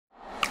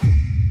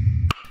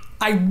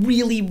I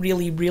really,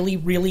 really, really,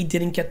 really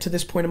didn't get to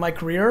this point in my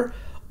career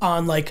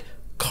on like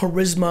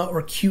charisma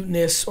or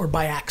cuteness or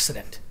by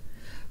accident.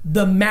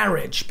 The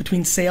marriage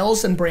between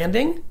sales and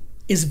branding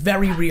is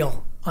very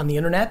real on the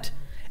internet,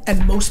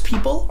 and most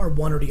people are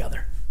one or the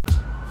other.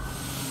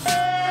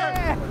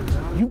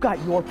 You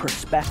got your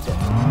perspective.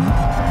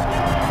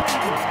 I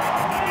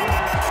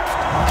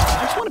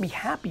just want to be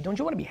happy. Don't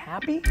you want to be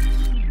happy?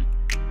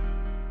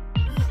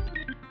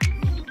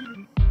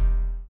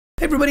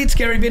 Hey everybody, it's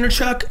Gary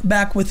Vaynerchuk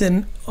back with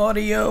an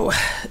audio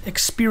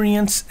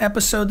experience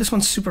episode. This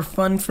one's super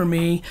fun for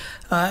me.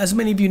 As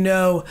many of you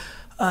know,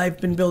 I've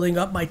been building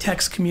up my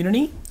text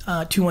community,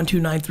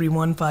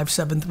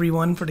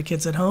 212-931-5731 for the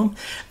kids at home,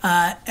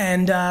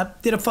 and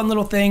did a fun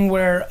little thing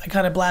where I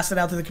kind of blasted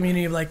out to the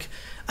community of like,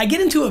 I get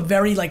into a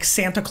very like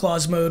Santa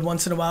Claus mode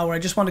once in a while where I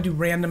just want to do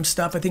random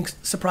stuff. I think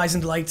surprise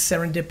and delight,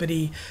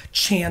 serendipity,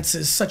 chance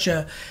is such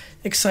a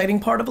exciting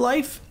part of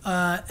life,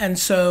 and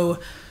so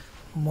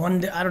one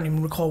day, I don't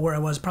even recall where I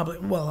was,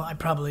 I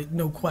probably,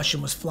 no question,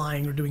 was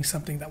flying or doing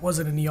something that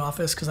wasn't in the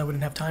office because I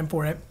wouldn't have time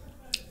for it.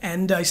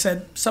 And I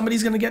said,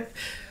 somebody's going to get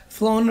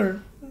flown,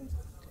 or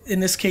in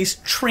this case,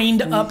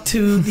 trained up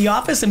to the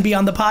office and be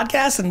on the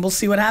podcast, and we'll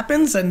see what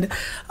happens. And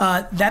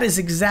that is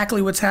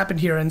exactly what's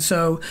happened here. And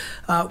so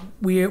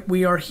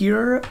we are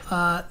here.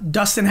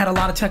 Dustin had a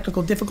lot of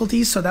technical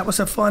difficulties, so that was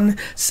a fun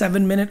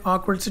 7-minute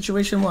awkward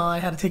situation while I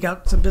had to take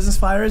out some business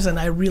fires. And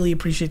I really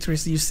appreciate,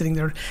 Teresa, you sitting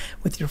there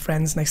with your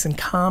friends nice and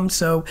calm.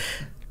 So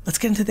let's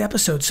get into the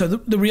episode. So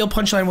the real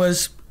punchline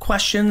was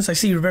questions. I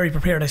see you're very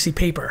prepared. I see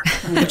paper,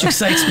 which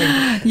excites me.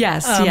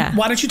 Yes, yeah.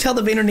 Why don't you tell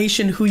the Vayner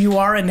Nation who you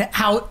are and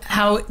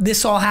how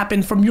this all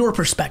happened from your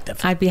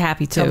perspective? I'd be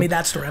happy to. Tell me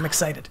that story. I'm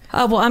excited.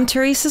 Well, I'm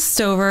Teresa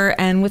Stover,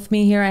 and with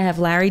me here I have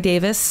Larry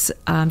Davis,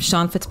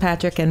 Sean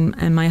Fitzpatrick,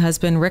 and my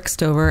husband, Rick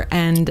Stover.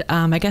 And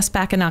I guess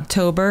back in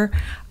October,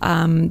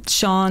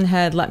 Sean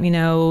had let me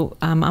know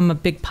I'm a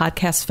big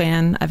podcast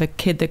fan. I have a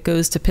kid that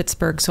goes to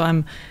Pittsburgh, so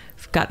I've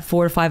got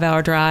 4 to 5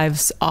 hour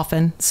drives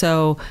often.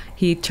 So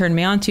he turned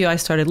me on to you. I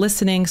started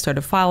listening,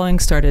 started following,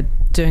 started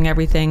doing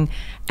everything.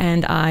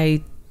 And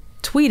I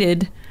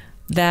tweeted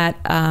that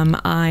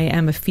I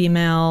am a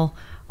female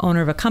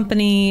owner of a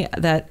company,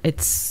 that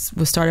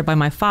was started by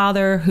my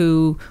father,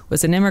 who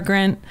was an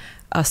immigrant,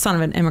 a son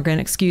of an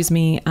immigrant, excuse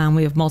me.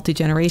 We have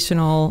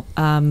multi-generational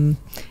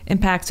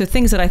impact. So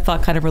things that I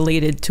thought kind of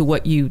related to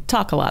what you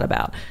talk a lot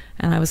about.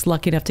 And I was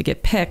lucky enough to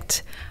get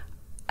picked.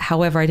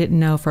 However, I didn't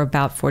know for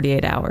about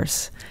 48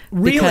 hours.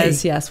 Really?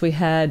 Because, yes, we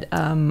had,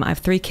 I have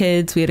 3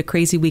 kids. We had a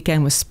crazy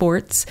weekend with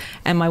sports.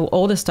 And my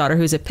oldest daughter,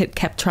 who's at Pitt,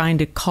 kept trying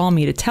to call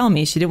me to tell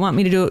me. She didn't want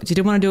me to do it. She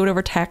didn't want to do it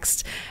over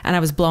text. And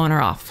I was blowing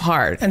her off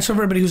hard. And so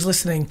for everybody who's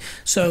listening,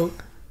 so,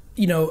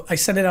 you know, I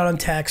sent it out on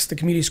text. The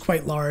community is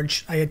quite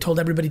large. I had told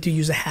everybody to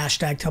use a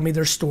hashtag, tell me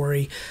their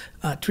story.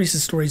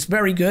 Teresa's story is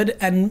very good.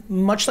 And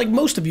much like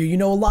most of you, you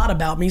know a lot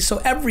about me.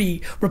 So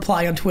every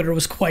reply on Twitter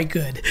was quite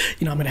good.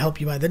 You know, I'm going to help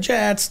you buy the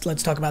Jets.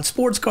 Let's talk about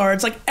sports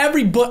cards. Like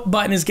every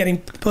button is getting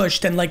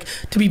pushed. And like,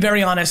 to be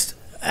very honest,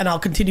 and I'll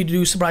continue to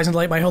do surprise and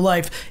delight my whole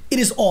life, it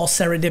is all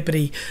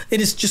serendipity. It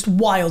is just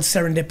wild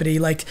serendipity.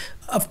 Like,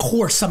 of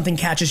course, something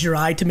catches your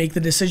eye to make the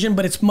decision,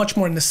 but it's much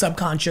more in the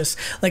subconscious.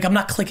 Like, I'm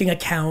not clicking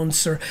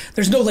accounts, or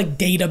there's no like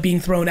data being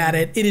thrown at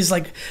it. It is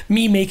like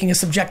me making a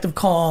subjective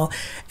call.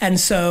 And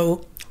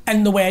so,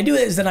 and the way I do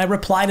it is then I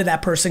reply to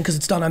that person, because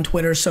it's done on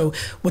Twitter. So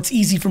what's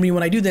easy for me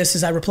when I do this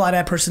is I reply to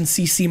that person,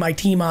 CC my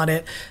team on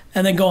it,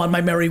 and then go on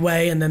my merry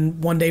way. And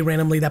then one day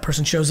randomly that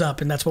person shows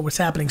up, and that's what was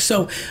happening.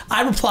 So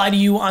I reply to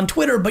you on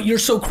Twitter, but you're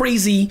so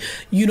crazy,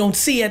 you don't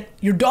see it.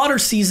 Your daughter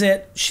sees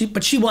it,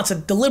 but she wants to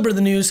deliver the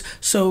news.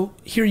 So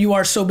here you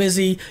are, so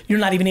busy, you're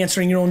not even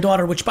answering your own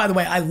daughter, which by the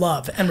way, I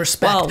love and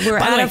respect. Well, we're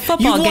by at way, a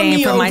football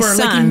game for my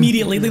son. Like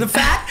immediately. Like the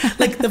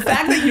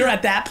fact that you're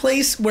at that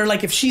place where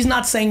like if she's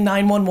not saying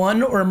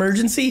 911 or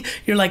emergency,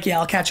 you're like, yeah,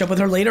 I'll catch up with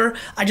her later.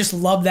 I just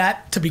love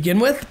that to begin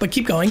with, but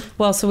keep going.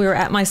 Well, so we were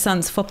at my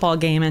son's football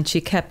game, and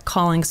she kept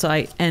calling.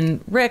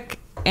 And Rick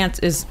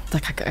is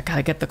like, I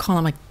gotta get the call.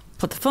 I'm like,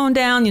 put the phone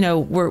down. You know,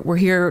 we're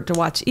here to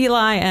watch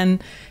Eli,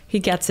 and he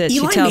gets it.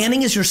 Eli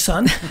Manning is your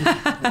son?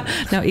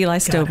 No, Eli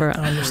Stover.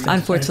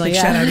 Unfortunately,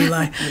 Shout out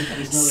Eli.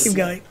 Keep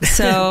going.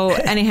 So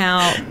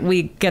anyhow,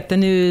 we get the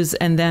news,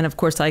 and then of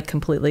course I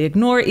completely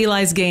ignore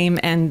Eli's game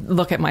and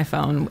look at my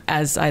phone,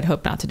 as I'd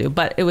hoped not to do.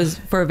 But it was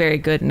for a very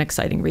good and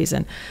exciting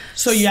reason.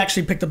 So you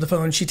actually picked up the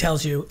phone, she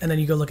tells you, and then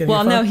you go look at your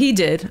phone? Well, no, he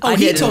did. Oh,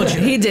 he told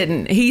you? He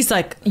didn't. He's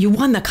like, you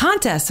won the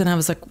contest. And I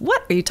was like,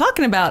 what are you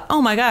talking about?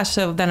 Oh my gosh.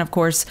 So then of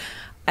course,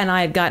 and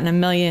I had gotten a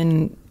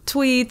million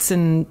tweets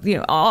and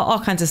all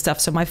kinds of stuff.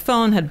 So my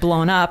phone had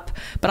blown up,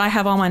 but I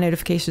have all my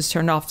notifications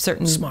turned off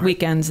certain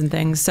weekends and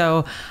things.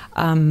 So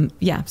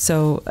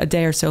so a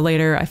day or so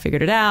later I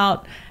figured it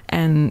out,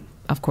 and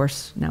of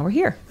course now we're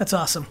here. That's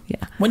awesome. Yeah.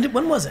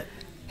 When was it?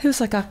 It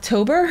was like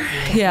October.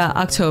 Yeah,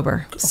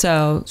 October. Cool.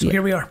 So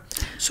here we are.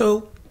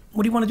 So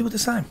what do you want to do with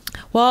this time?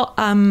 Well,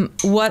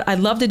 what I'd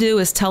love to do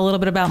is tell a little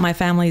bit about my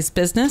family's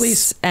business.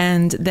 Please.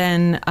 And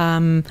then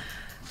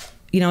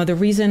the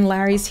reason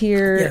Larry's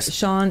here, yes.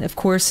 Sean, of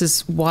course,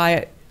 is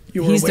why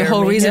He's the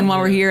whole reason why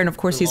we're here. And of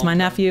course, he's my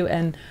nephew.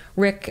 And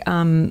Rick,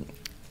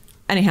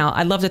 anyhow,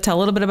 I'd love to tell a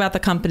little bit about the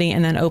company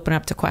and then open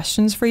up to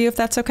questions for you, if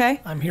that's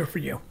okay. I'm here for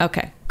you.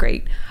 Okay,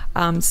 great.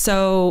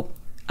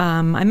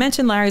 I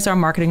mentioned Larry's our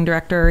marketing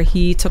director.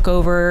 He took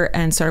over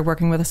and started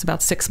working with us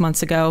about 6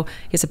 months ago.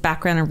 He has a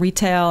background in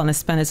retail and has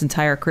spent his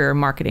entire career in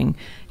marketing.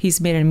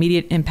 He's made an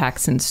immediate impact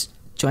since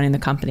joining the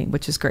company,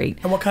 which is great.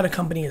 And what kind of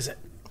company is it?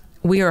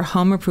 We are a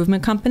home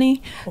improvement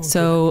company.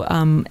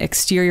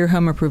 Exterior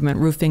home improvement,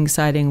 roofing,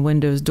 siding,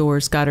 windows,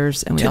 doors,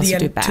 gutters, and we also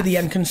do bath. To the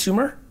end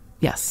consumer?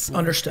 Yes.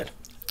 Understood.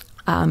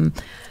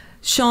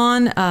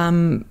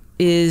 Sean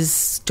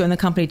joined the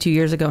company 2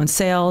 years ago in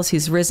sales.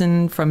 He's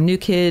risen from new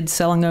kid,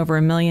 selling over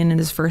 $1 million in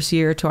his first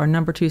year, to our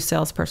number 2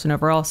 salesperson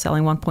overall,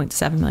 selling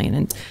 $1.7 million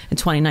in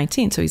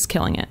 2019. So he's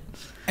killing it.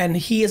 And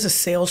he is a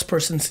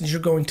salesperson, since you're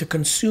going to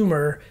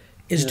consumer,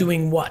 is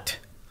doing what?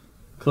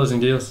 Closing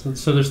deals.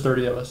 So there's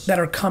 30 of us that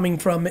are coming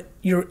from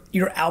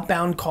your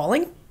outbound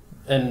calling,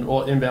 and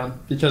inbound,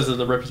 because of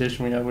the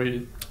reputation we have.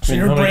 So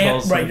your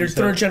brand, right? You're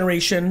third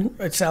generation.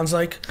 It sounds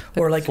like,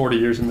 or like 40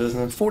 years in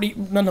business. 40,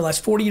 nonetheless,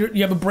 40 years.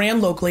 You have a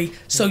brand locally,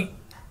 so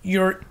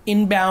your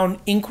inbound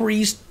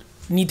inquiries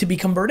need to be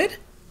converted.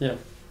 Yeah.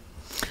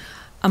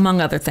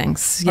 Among other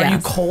things. Yes. Are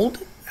you cold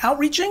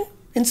outreaching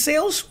in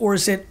sales, or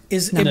is it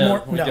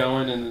more? We go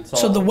in and it's all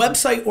so the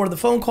website or the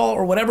phone call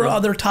or whatever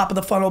other top of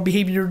the funnel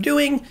behavior you're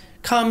doing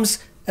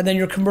comes, and then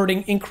you're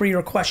converting inquiry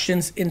or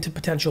questions into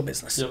potential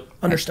business. Yep.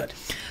 Understood.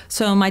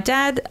 So my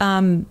dad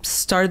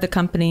started the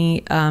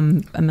company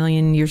a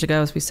million years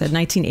ago, as we said,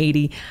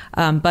 1980.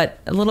 But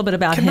a little bit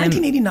about him. Can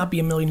 1980 not be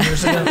a million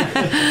years ago?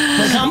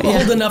 I'm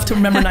old enough to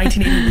remember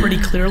 1980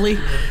 pretty clearly.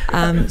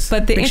 But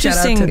the big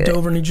interesting, shout out to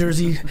Dover, New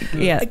Jersey,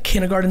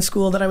 kindergarten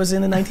school that I was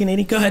in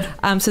 1980. Go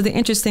ahead. So the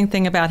interesting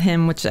thing about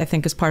him, which I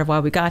think is part of why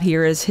we got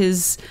here, is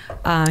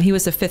he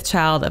was the 5th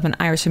child of an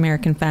Irish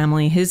American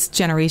family. His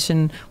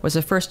generation was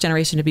the first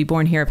generation to be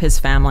born here of his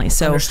family.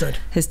 So Understood.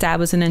 His dad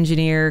was an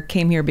engineer,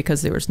 came here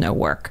because there was no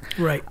work.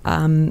 Right.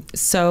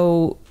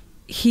 So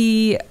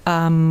he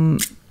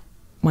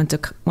went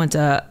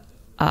to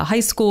high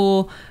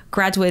school,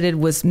 graduated,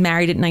 was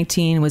married at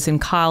 19, was in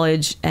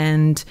college,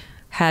 and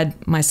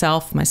had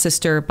myself, my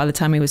sister, by the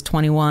time he was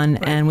 21,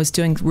 and was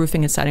doing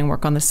roofing and siding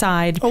work on the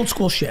side. Old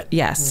school shit.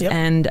 Yes. Yep.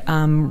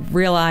 And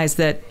realized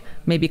that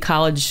maybe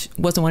college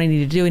wasn't what he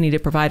needed to do. He needed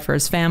to provide for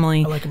his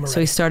family. I like him already. So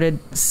he started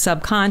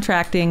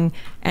subcontracting,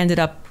 ended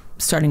up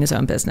starting his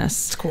own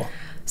business. It's cool.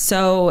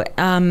 So,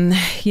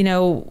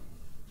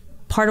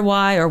 part of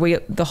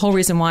the whole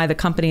reason why the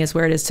company is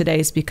where it is today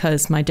is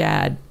because my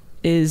dad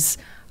is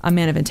a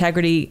man of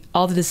integrity.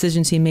 All the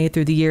decisions he made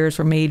through the years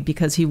were made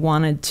because he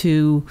wanted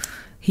to.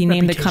 He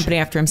named the company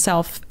after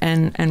himself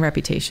and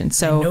reputation.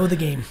 So I know the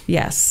game.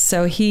 Yes.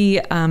 So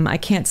I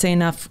can't say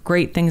enough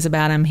great things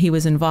about him. He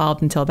was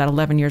involved until about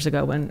 11 years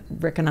ago when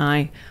Rick and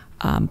I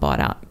bought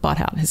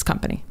out his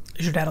company.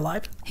 Is your dad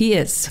alive? He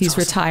is. He's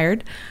awesome.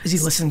 Retired. Is he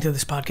listening to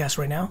this podcast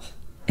right now?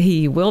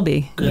 He will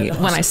be. Good.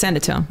 When I send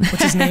it to him.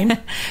 What's his name?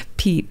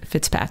 Pete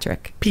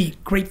Fitzpatrick.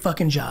 Pete, great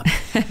fucking job.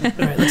 All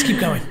right, let's keep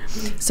going.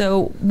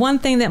 So one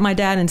thing that my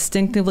dad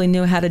instinctively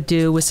knew how to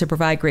do was to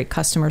provide great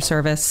customer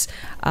service,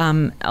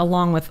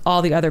 along with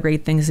all the other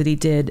great things that he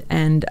did.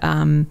 And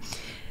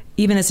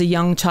even as a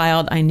young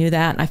child, I knew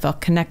that. I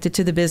felt connected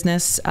to the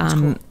business.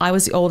 Cool. I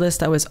was the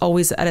oldest. I was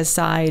always at his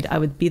side. I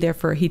would be there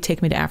he'd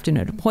take me to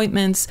afternoon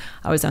appointments.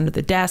 I was under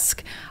the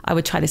desk. I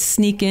would try to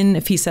sneak in.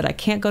 If he said I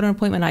can't go to an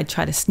appointment, I'd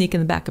try to sneak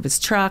in the back of his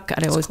truck.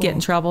 I'd always get in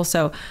trouble.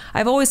 So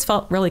I've always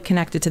felt really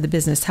connected to the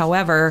business.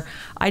 However,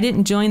 I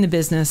didn't join the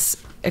business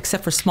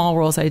except for small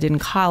roles I did in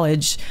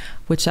college,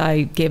 which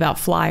I gave out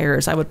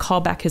flyers. I would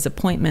call back his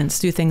appointments,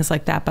 do things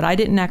like that. But I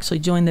didn't actually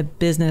join the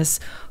business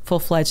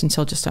full-fledged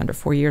until just under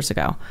 4 years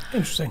ago.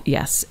 Interesting.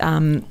 Yes.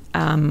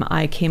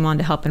 I came on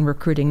to help in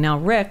recruiting. Now,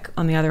 Rick,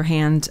 on the other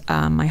hand,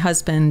 my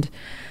husband,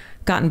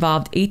 got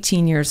involved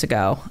 18 years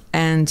ago,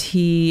 and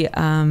he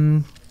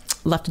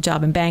left a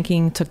job in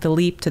banking, took the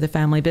leap to the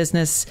family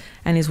business,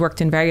 and he's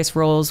worked in various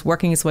roles,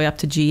 working his way up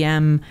to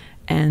GM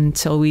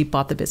until we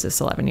bought the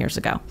business 11 years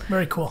ago.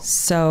 Very cool.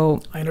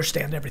 So I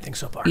understand everything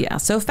so far. Yeah.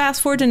 So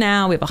fast forward to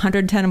now, we have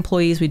 110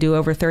 employees. We do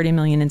over 30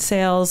 million in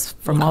sales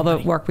from all the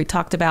work we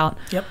talked about.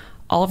 Yep.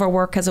 All of our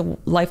work has a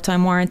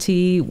lifetime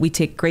warranty. We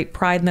take great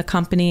pride in the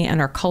company and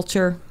our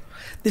culture.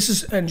 This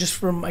is, and just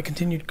from my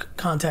continued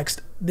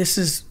context, this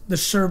is the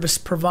service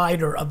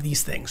provider of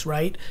these things,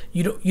 right?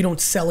 You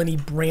don't sell any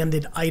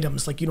branded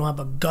items. Like you don't have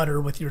a gutter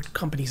with your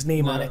company's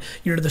name on it.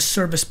 You're the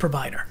service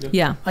provider. Yep.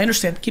 Yeah. I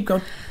understand. Keep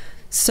going.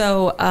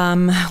 So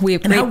we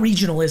have And how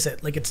regional is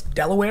it? Like it's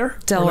Delaware?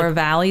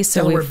 Valley.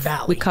 So Delaware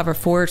Valley. We cover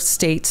 4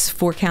 states,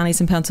 4 counties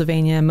in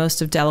Pennsylvania,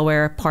 most of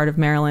Delaware, part of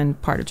Maryland,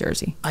 part of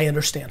Jersey. I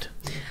understand.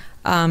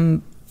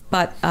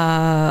 But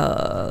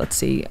let's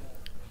see.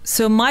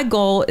 So my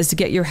goal is to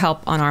get your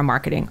help on our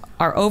marketing.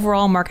 Our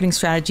overall marketing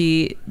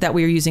strategy that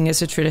we are using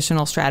is a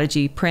traditional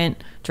strategy: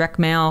 print, direct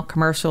mail,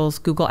 commercials,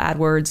 Google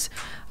AdWords.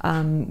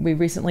 We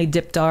recently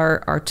dipped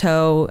our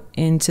toe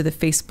into the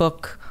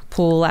Facebook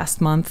pool last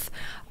month.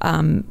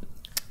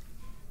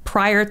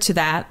 prior to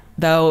that,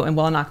 though, and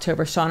in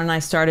October, Sean and I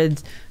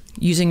started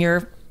using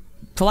your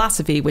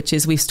philosophy, which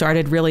is we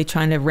started really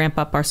trying to ramp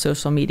up our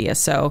social media.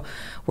 So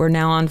we're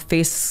now on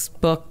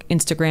Facebook,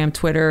 Instagram,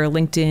 Twitter,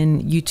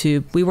 LinkedIn,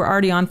 YouTube. We were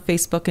already on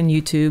Facebook and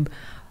YouTube.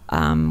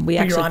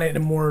 You're on it in a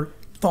more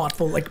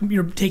thoughtful, like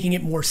you're taking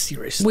it more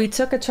seriously. We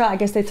took a try. I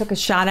guess they took a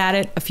shot at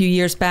it a few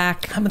years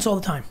back. Happens all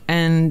the time.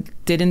 And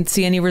didn't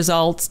see any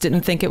results,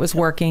 didn't think it was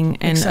working,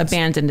 and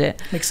abandoned it.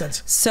 Makes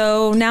sense.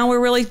 So now we're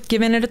really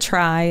giving it a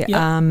try.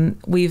 Yep.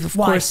 We've, of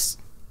course,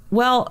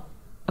 well,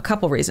 a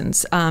couple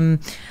reasons.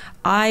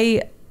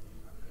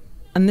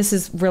 And this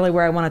is really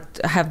where I want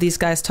to have these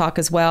guys talk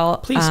as well.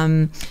 Please.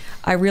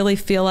 I really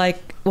feel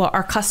like,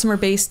 our customer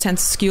base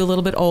tends to skew a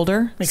little bit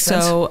older. Makes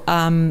sense. So,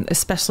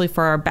 especially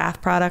for our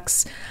bath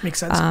products.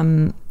 Makes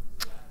sense.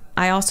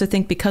 I also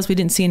think because we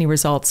didn't see any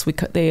results,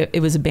 it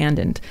was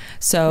abandoned.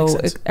 So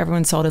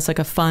everyone saw it as like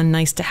a fun,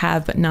 nice to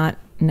have, but not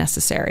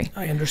necessary.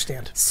 I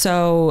understand.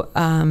 So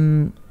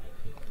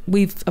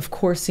we've, of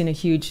course, seen a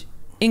huge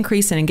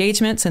increase in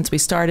engagement since we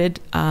started.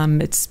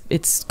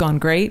 It's gone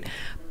great.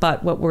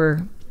 But what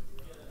we're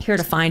here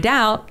to find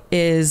out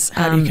is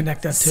how do you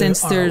connect that to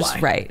since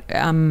ROI?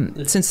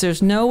 Since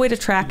there's no way to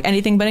track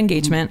anything but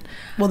engagement.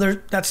 Well,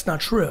 that's not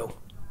true.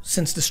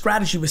 Since the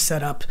strategy was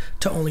set up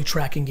to only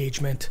track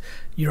engagement,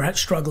 you're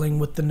struggling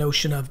with the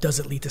notion of does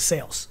it lead to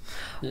sales?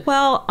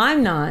 Well,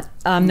 I'm not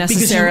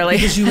necessarily.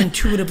 Because you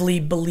intuitively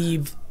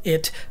believe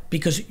it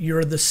because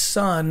you're the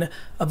son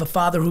of a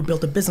father who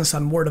built a business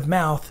on word of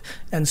mouth,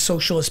 and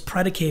social is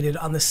predicated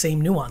on the same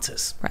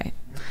nuances. Right.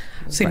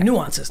 Same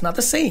nuances, not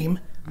the same.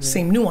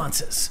 Same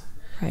nuances.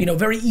 Right.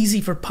 Very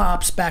easy for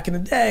Pops back in the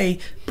day.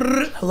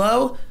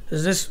 Hello?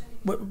 Is this,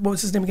 what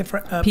was his name again?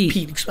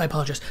 Pete. I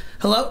apologize.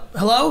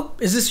 Hello?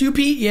 Is this you,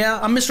 Pete? Yeah,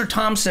 I'm Mr.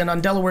 Thompson on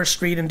Delaware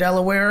Street in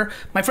Delaware.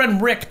 My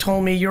friend Rick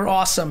told me you're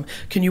awesome.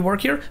 Can you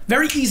work here?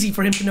 Very easy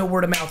for him to know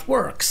word of mouth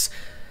works.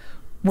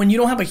 When you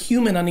don't have a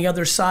human on the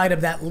other side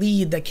of that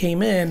lead that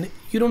came in,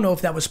 you don't know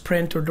if that was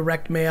print or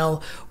direct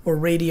mail or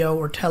radio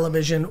or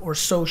television or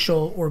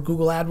social or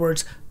Google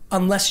AdWords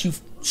unless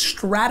you've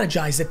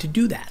strategized it to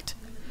do that.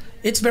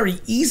 It's very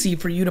easy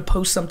for you to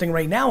post something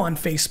right now on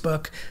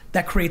Facebook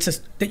that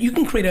that you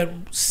can create a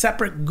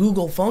separate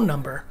Google phone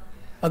number,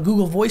 a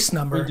Google voice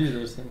number. We do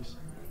those things.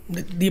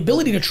 The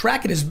ability to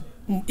track it is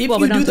we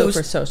don't do it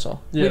for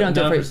social. Yeah, we don't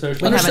do it for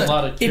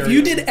social. If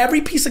you did every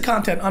piece of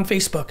content on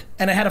Facebook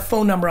and it had a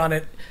phone number on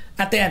it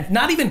at the end,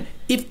 not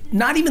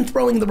even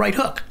throwing the right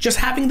hook, just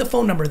having the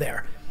phone number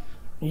there,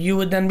 you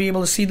would then be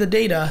able to see the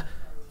data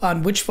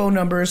on which phone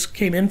numbers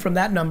came in from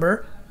that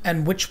number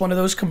and which one of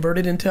those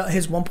converted into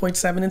his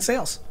 1.7 in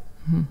sales.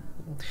 Mm-hmm.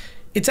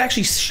 It's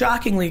actually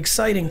shockingly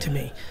exciting to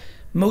me.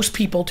 Most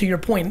people, to your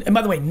point, and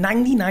by the way,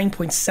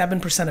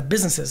 99.7% of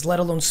businesses, let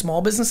alone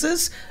small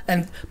businesses,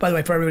 and by the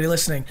way, for everybody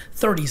listening,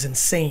 30 is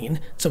insane.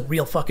 It's a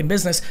real fucking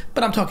business,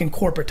 but I'm talking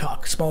corporate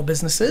talk. Small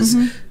businesses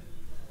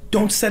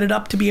don't set it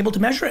up to be able to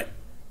measure it.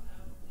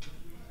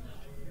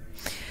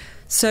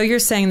 So you're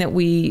saying that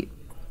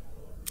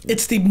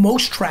it's the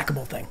most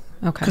trackable thing.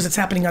 Okay. Because it's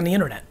happening on the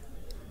internet.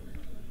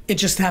 You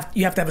have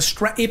to have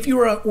a if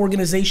you're an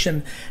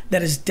organization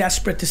that is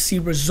desperate to see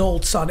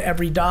results on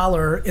every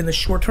dollar in the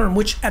short term,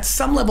 which at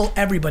some level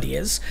everybody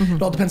is. Mm-hmm.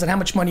 It all depends on how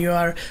much money you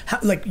are.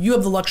 You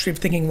have the luxury of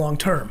thinking long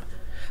term.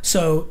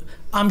 So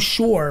I'm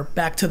sure,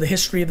 back to the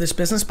history of this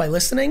business by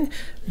listening,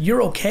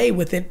 you're okay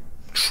with it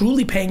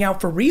truly paying out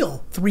for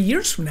real 3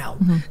 years from now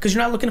because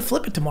you're not looking to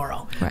flip it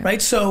tomorrow,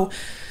 right? So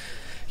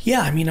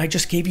yeah, I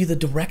just gave you the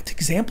direct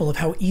example of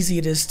how easy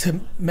it is to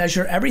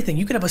measure everything.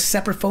 You could have a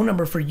separate phone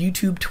number for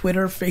YouTube,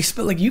 Twitter,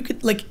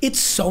 Facebook. It's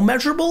so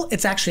measurable,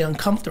 it's actually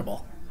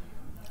uncomfortable.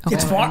 Okay.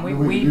 It's far.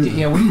 We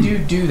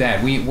do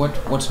that.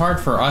 What's hard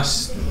for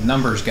us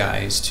numbers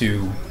guys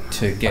to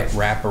get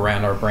wrap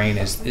around our brain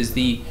is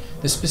the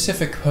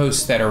specific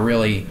posts that are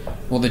really,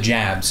 the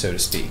jabs, so to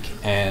speak.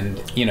 And,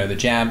 the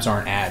jabs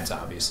aren't ads,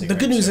 obviously. The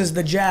good news is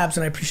the jabs,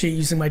 and I appreciate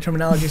using my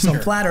terminology, so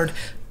I'm flattered,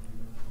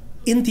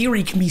 in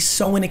theory, can be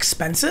so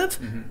inexpensive,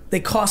 they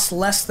cost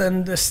less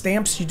than the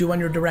stamps you do on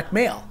your direct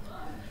mail.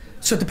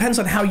 So it depends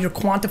on how you're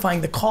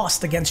quantifying the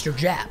cost against your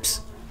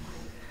jabs.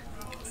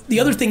 The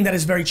other thing that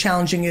is very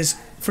challenging is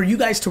for you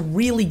guys to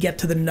really get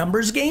to the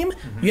numbers game,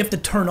 you have to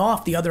turn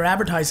off the other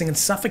advertising and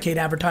suffocate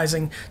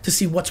advertising to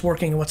see what's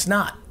working and what's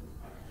not.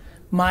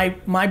 My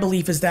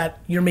belief is that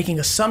you're making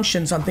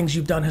assumptions on things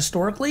you've done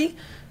historically,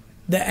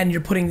 and you're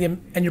putting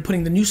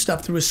the new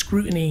stuff through a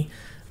scrutiny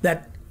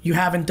that you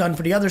haven't done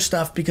for the other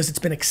stuff because it's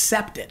been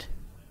accepted.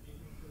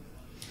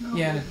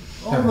 Yeah.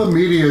 All the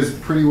media is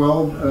pretty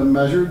well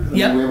measured.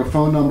 Yep. We have a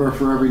phone number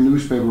for every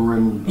newspaper. We're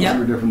in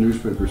 100 different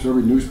newspapers. So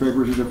every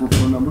newspaper is a different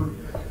phone number.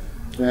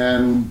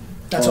 And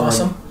that's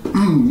awesome.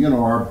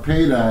 Our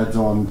paid ads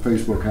on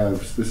Facebook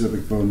have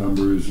specific phone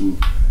numbers and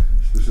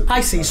specific. I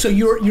see. So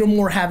you're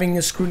more having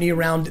a scrutiny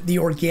around the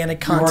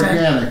organic content. The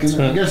organic,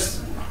 and I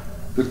guess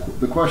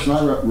the question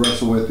I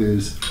wrestle with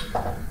is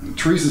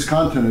Teresa's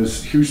content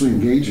is hugely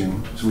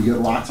engaging, so we get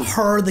lots of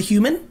her, the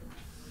human.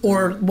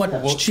 or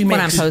what she What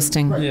makes. I'm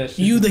posting. Right. Yeah, she's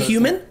You, the posting.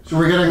 human? So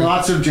we're getting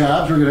lots of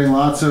jabs. We're getting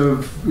lots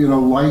of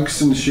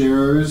likes and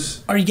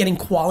shares. Are you getting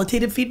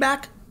qualitative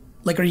feedback?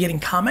 Like, are you getting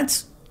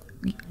comments?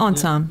 On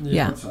some,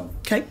 yeah. So,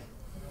 Okay.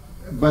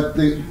 but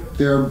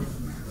they're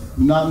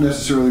not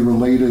necessarily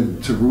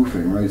related to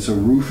roofing, right? So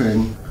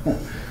roofing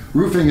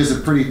is a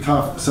pretty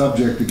tough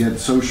subject to get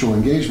social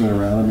engagement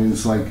around. I mean,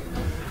 it's like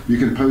you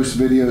can post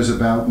videos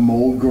about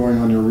mold growing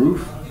on your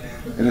roof,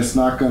 and it's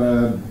not going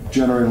to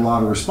generate a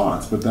lot of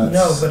response. But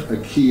that's a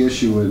key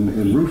issue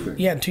in roofing.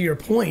 Yeah, and to your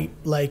point,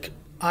 like,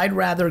 I'd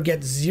rather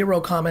get 0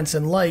 comments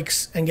and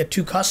likes and get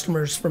 2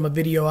 customers from a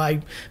video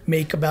I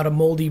make about a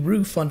moldy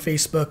roof on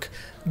Facebook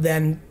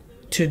than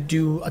to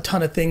do a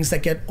ton of things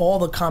that get all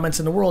the comments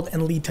in the world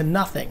and lead to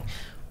nothing.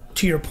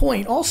 To your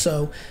point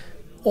also,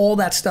 all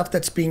that stuff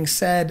that's being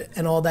said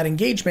and all that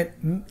engagement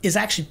is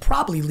actually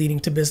probably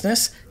leading to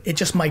business. It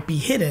just might be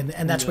hidden,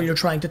 and that's what you're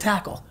trying to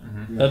tackle.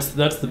 Mm-hmm.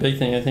 That's the big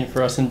thing, I think,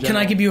 for us in general.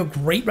 Can I give you a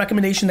great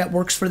recommendation that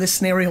works for this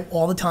scenario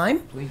all the time?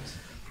 Please.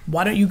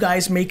 Why don't you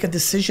guys make a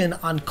decision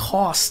on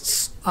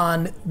costs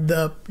on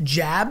the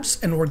jabs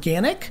and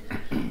organic?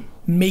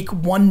 Make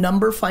one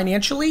number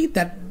financially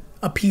that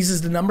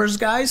appeases the numbers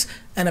guys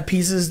and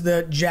appeases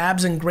the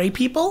jabs and gray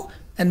people,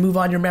 and move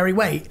on your merry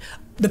way.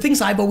 The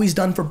things I've always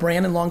done for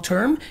brand and long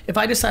term, if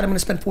I decide I'm going to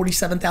spend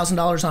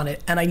 $47,000 on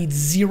it and I need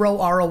 0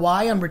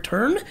 ROI on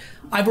return,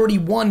 I've already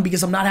won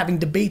because I'm not having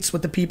debates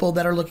with the people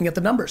that are looking at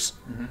the numbers.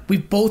 Mm-hmm.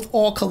 We've both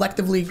all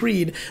collectively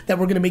agreed that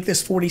we're going to make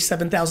this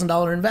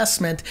 $47,000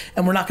 investment,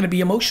 and we're not going to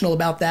be emotional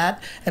about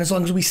that. And as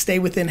long as we stay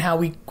within how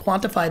we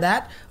quantify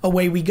that,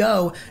 away we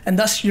go. And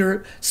thus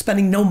you're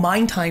spending no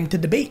mind time to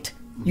debate.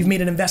 You've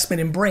made an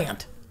investment in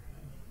brand.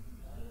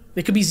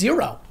 It could be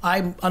 0.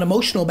 I'm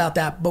unemotional about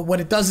that, but what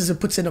it does is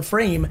it puts in a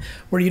frame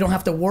where you don't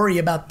have to worry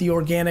about the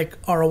organic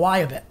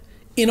ROI of it.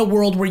 In a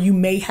world where you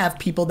may have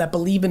people that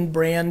believe in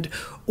brand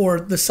or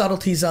the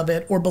subtleties of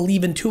it or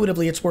believe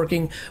intuitively it's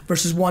working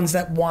versus ones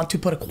that want to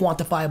put a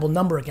quantifiable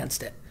number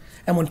against it.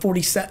 And when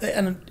 47,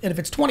 and if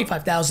it's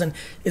 25,000,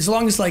 as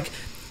long as, like,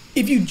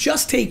 if you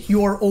just take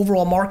your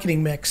overall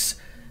marketing mix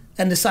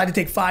and decide to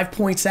take 5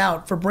 points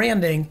out for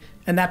branding,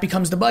 and that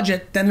becomes the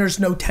budget, then there's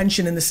no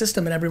tension in the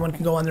system and everyone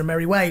can go on their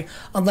merry way,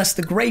 unless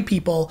the gray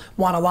people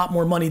want a lot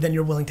more money than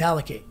you're willing to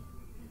allocate.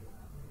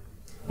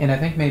 And I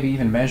think maybe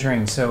even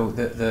measuring, so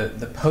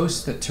the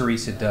posts that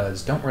Teresa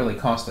does don't really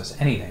cost us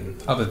anything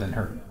other than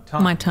her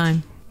time. My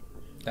time.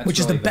 That's Which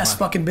is really the best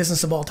money. fucking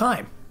business of all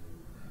time.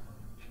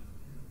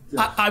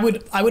 I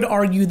would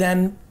argue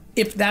then,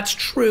 if that's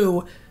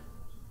true,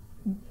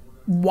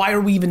 why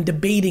are we even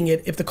debating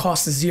it if the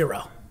cost is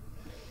 0?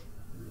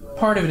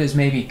 Part of it is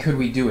maybe could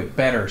we do it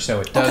better so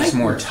it does Okay.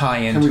 more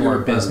tie we into do our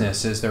it better?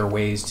 business? Is there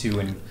ways to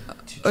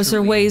Is there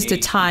truly ways to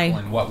engage tie- people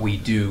in what we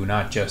do,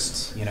 not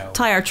just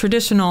Tie our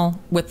traditional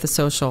with the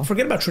social.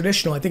 Forget about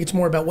traditional. I think it's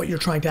more about what you're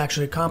trying to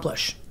actually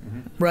accomplish,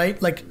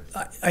 right? Like,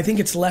 I think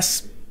it's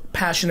less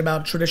passion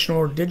about traditional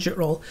or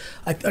digital.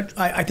 I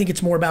think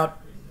it's more about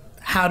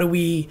how do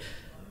we,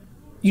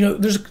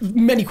 there's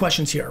many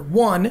questions here.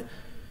 One,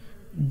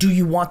 do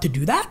you want to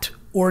do that?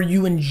 Or are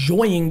you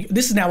enjoying,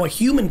 this is now a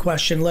human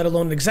question, let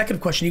alone an executive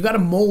question. You got to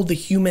mold the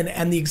human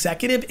and the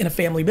executive in a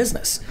family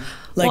business.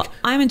 Like, Well,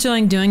 I'm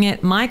enjoying doing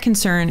it. My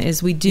concern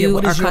is what our is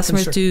your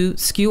customers concern? do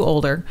skew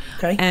older,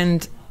 Okay.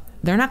 and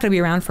they're not going to be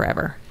around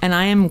forever. And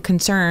I am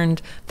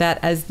concerned that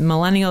as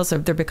millennials,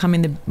 they're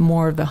becoming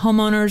more of the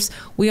homeowners.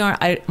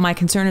 My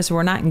concern is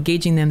we're not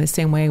engaging them the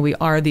same way we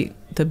are the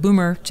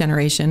boomer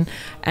generation.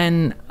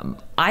 And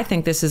I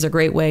think this is a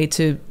great way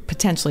to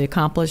potentially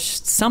accomplish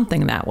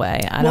something that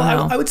way. I don't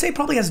know. I would say it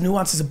probably has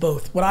nuances of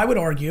both. What I would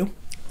argue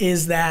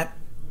is that,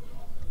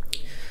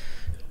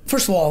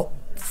 first of all,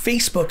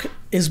 Facebook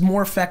is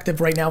more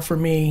effective right now for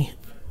me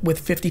with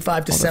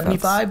 55 to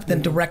 75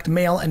 than direct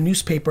mail and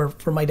newspaper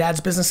for my dad's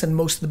business and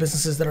most of the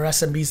businesses that are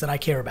SMBs that I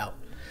care about.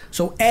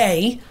 So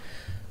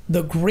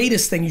the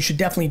greatest thing you should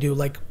definitely do,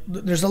 like,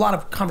 there's a lot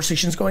of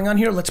conversations going on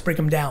here. Let's break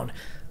them down.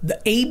 The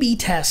A/B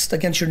test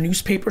against your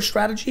newspaper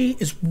strategy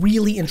is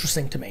really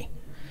interesting to me.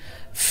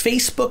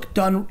 Here's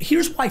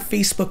why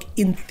Facebook,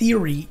 in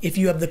theory, if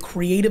you have the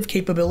creative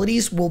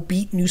capabilities, will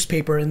beat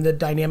newspaper in the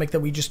dynamic that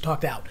we just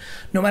talked out.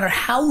 No matter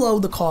how low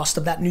the cost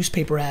of that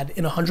newspaper ad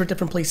in 100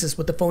 different places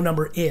what the phone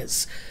number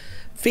is,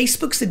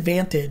 Facebook's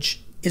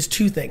advantage is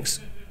 2 things.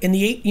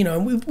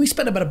 We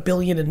spend about $1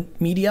 billion in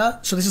media,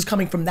 so this is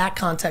coming from that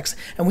context,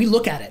 and we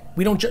look at it.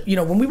 We don't,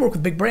 when we work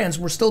with big brands,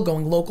 we're still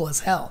going local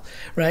as hell,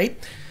 right?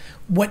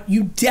 What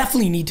you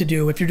definitely need to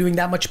do if you're doing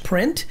that much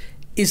print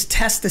is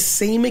test the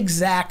same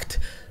exact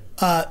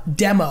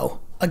demo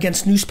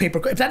against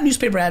newspaper. If that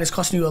newspaper ad is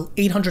costing you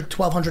 $800 to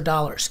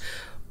 $1,200,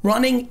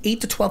 running $800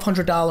 to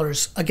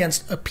 $1,200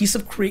 against a piece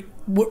of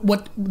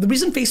what the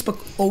reason Facebook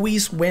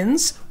always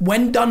wins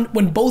when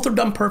both are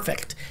done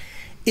perfect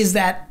is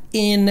that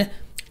in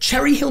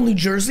Cherry Hill, New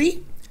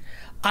Jersey,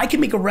 I can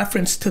make a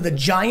reference to the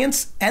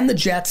Giants and the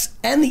Jets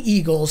and the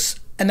Eagles,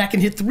 and that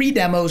can hit 3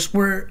 demos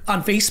where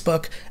on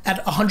Facebook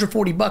at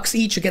 $140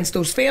 each against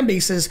those fan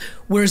bases,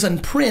 whereas on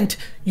print,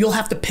 you'll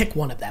have to pick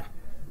one of them.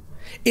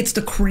 It's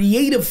the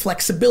creative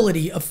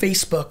flexibility of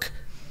Facebook,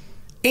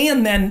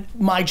 and then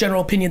my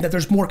general opinion that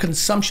there's more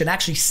consumption,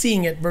 actually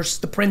seeing it versus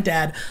the print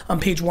ad on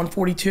page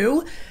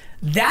 142.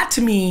 That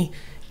to me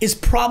is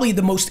probably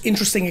the most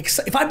interesting.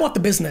 If I bought the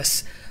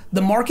business,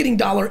 the marketing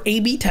dollar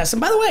A/B test,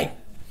 and by the way,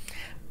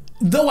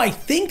 though I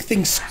think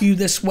things skew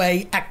this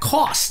way at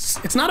costs,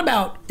 it's not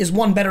about is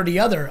one better than the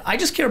other. I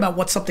just care about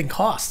what something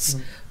costs.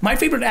 My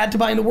favorite ad to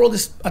buy in the world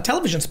is a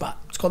television spot.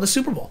 It's called the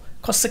Super Bowl.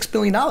 It costs $6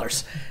 billion.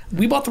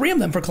 We bought 3 of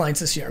them for clients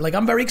this year. Like,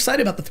 I'm very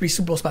excited about the 3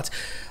 Super Bowl spots.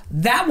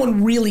 That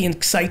one really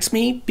excites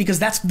me because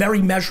that's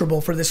very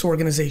measurable for this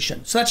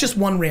organization. So that's just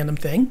one random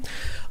thing,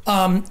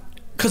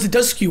 because it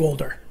does skew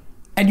older.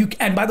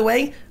 And by the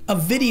way, a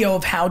video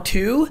of how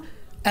to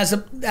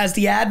as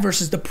the ad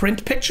versus the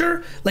print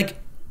picture, like,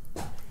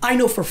 I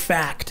know for a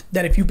fact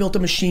that if you built a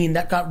machine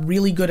that got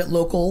really good at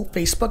local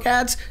Facebook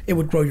ads, it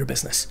would grow your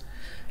business.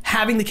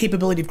 Having the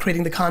capability of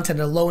creating the content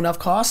at a low enough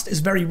cost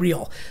is very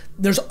real.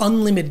 There's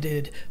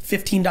unlimited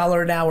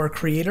 $15 an hour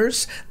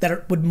creators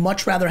that would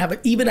much rather have it,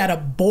 even at a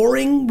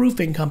boring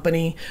roofing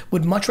company,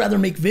 would much rather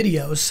make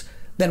videos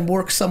than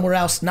work somewhere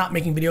else not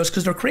making videos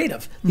because they're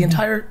creative. The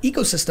entire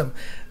ecosystem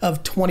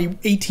of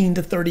 18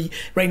 to 30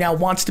 right now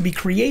wants to be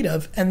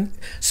creative. And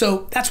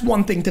so that's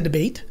one thing to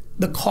debate.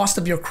 The cost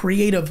of your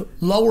creative,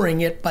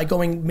 lowering it by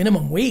going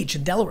minimum wage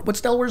in Delaware.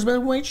 What's Delaware's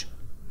minimum wage?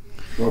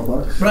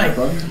 $12. Right.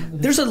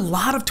 $12. There's a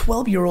lot of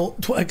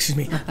 12-year-old,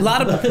 a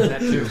lot of That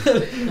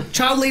too.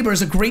 child labor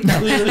is a great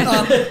number.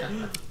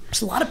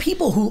 There's a lot of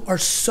people who are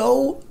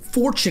so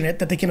fortunate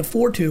that they can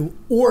afford to,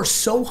 or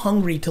so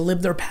hungry to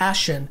live their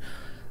passion,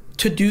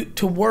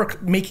 to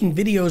work making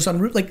videos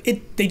on like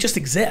it. They just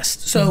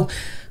exist. So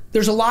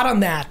there's a lot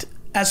on that.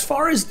 As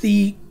far as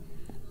the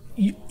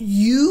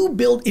you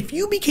build, if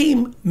you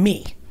became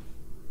me,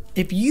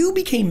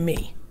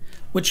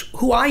 which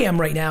who I am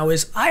right now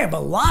is I have a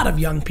lot of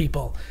young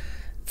people,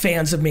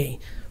 fans of me.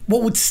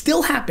 What would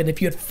still happen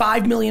if you had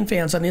 5 million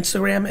fans on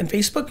Instagram and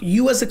Facebook,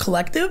 you as a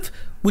collective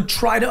would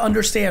try to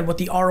understand what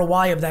the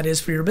ROI of that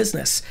is for your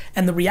business.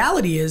 And the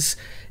reality is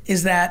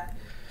that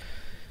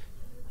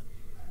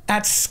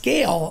at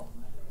scale,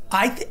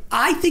 I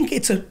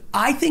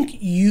think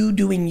you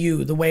doing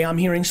you, the way I'm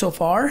hearing so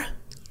far,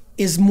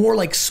 is more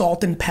like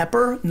salt and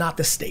pepper, not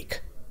the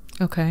steak.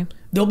 Okay.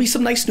 There'll be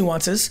some nice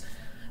nuances.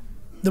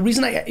 The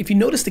reason if you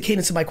notice the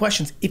cadence of my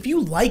questions, if you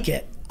like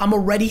it, I'm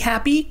already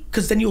happy,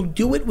 because then you'll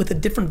do it with a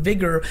different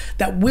vigor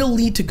that will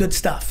lead to good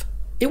stuff.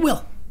 It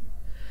will.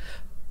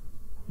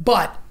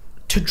 But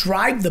to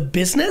drive the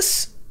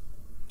business,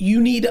 you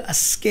need a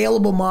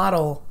scalable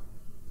model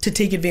to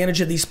take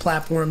advantage of these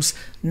platforms,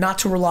 not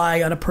to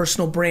rely on a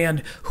personal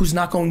brand who's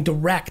not going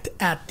direct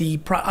at the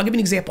I'll give you an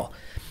example.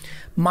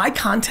 My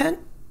content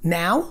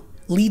now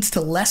leads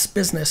to less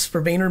business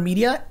for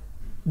VaynerMedia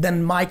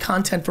than my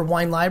content for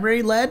Wine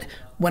Library led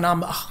when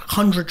I'm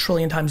 100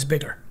 trillion times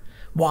bigger.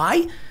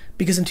 Why?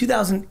 Because in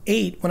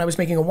 2008, when I was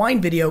making a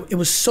wine video, it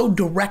was so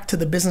direct to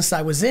the business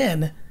I was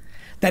in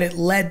that it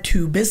led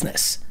to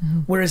business.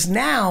 Whereas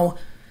now,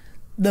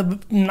 the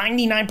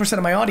 99%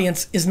 of my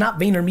audience is not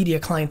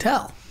VaynerMedia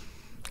clientele.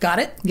 Got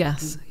it?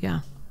 Yes. Yeah.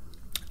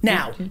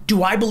 Now,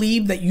 do I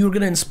believe that you're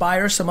going to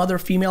inspire some other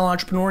female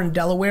entrepreneur in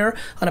Delaware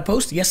on a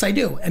post? Yes, I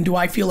do. And do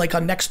I feel like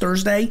on next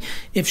Thursday,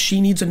 if she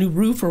needs a new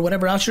roof or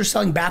whatever else you're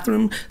selling,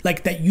 bathroom,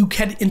 like that you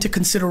get into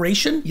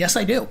consideration? Yes,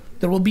 I do.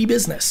 There will be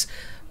business.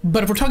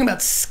 But if we're talking about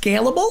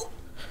scalable,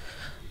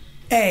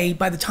 A,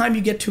 by the time you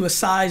get to a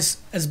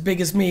size as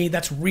big as me,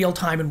 that's real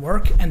time and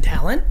work and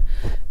talent.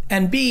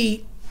 And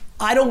B,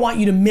 I don't want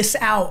you to miss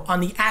out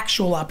on the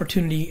actual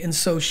opportunity in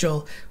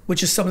social,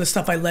 which is some of the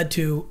stuff I led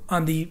to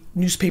on the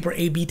newspaper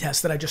A/B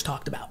test that I just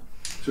talked about.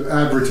 So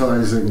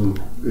advertising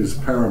is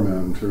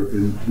paramount, or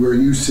in where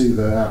you see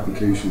the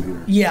application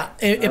here. Yeah,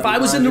 if I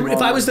was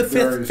the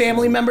fifth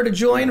family member to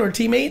join or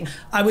teammate,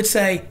 I would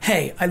say,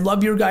 hey, I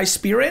love your guys'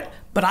 spirit,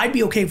 but I'd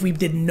be okay if we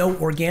did no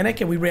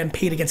organic and we ran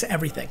paid against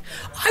everything.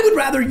 I would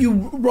rather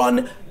you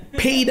run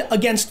paid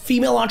against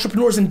female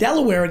entrepreneurs in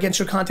Delaware against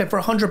your content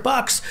for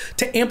 $100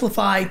 to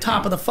amplify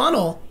top of the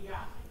funnel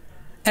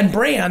and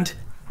brand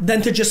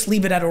than to just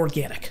leave it at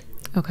organic.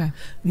 Okay.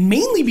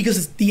 Mainly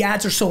because the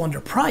ads are so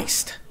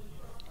underpriced.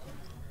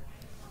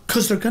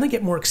 Because they're going to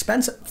get more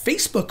expensive.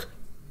 Facebook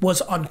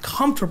was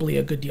uncomfortably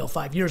a good deal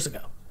 5 years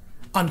ago.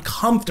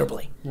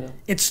 Uncomfortably. Yeah.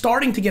 It's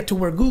starting to get to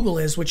where Google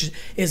is, which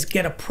is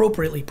get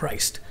appropriately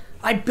priced.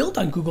 I built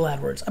on Google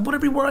AdWords. I bought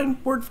every word.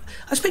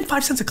 I was paying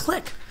 5 cents a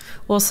click.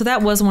 Well, so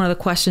that was one of the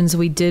questions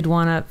we did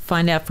want to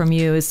find out from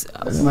you is...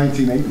 That's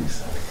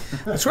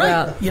 1980s. That's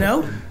right, you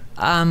know?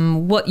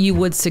 What you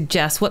would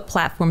suggest, what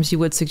platforms you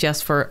would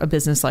suggest for a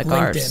business like LinkedIn.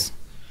 ours.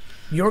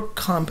 Your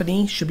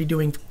company should be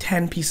doing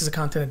 10 pieces of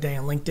content a day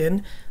on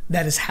LinkedIn.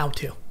 That is how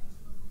to.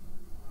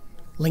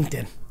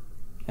 LinkedIn.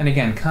 And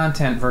again,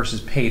 content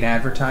versus paid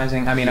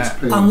advertising. I mean, on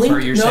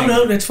LinkedIn,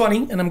 no, that's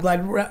funny, and I'm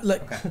glad.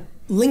 Okay.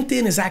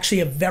 LinkedIn is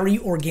actually a very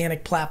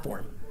organic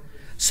platform.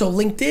 So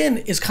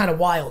LinkedIn is kind of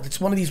wild. It's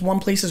one of these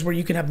places where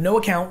you can have no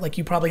account, like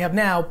you probably have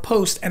now,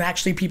 post, and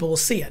actually people will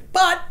see it.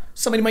 But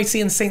somebody might see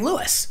it in St.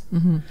 Louis.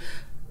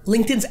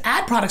 LinkedIn's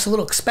ad product's a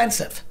little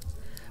expensive,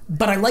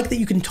 but I like that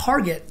you can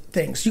target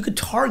things. You could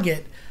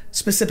target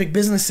specific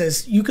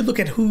businesses. You could look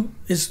at who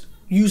is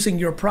using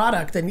your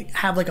product and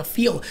have like a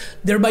feel.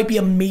 There might be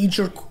a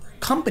major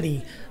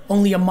company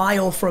only a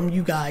mile from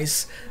you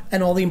guys,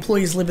 and all the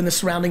employees live in the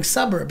surrounding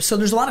suburbs. So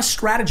there's a lot of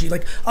strategy.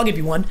 Like, I'll give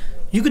you one.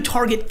 You could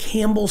target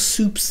Campbell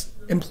Soup's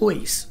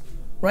employees,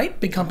 right?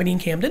 Big company in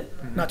Camden,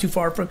 not too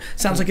far from,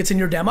 sounds like it's in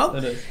your demo.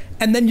 It is.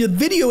 And then your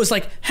video is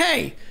like,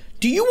 hey,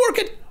 do you work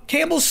at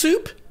Campbell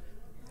Soup?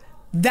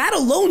 That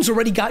alone's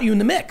already got you in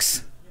the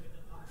mix.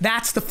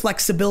 That's the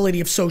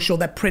flexibility of social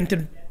that print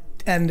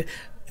and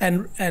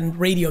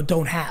radio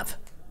don't have.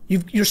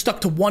 You're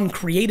stuck to one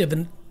creative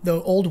in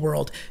the old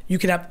world. You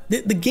could have,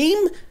 the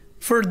game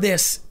for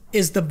this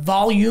is the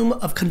volume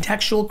of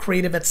contextual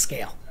creative at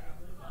scale.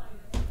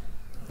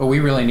 But we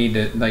really need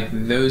to, like,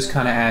 those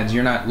kind of ads.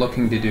 You're not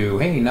looking to do,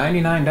 hey,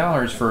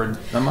 $99 for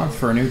a month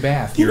for a new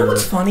bath. You know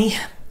what's funny?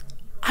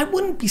 I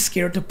wouldn't be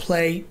scared to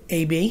play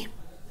A/B.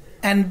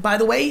 And by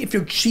the way, if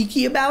you're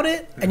cheeky about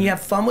it and you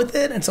have fun with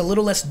it and it's a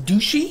little less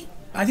douchey,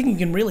 I think you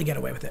can really get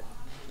away with it.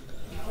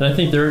 And I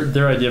think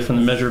their idea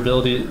from the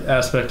measurability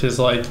aspect is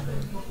like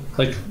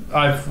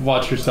I've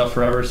watched your stuff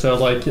forever, so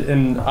like,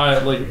 and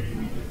I like,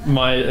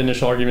 my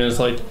initial argument is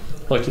like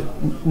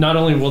not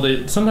only will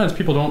they, sometimes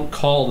people don't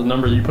call the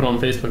number that you put on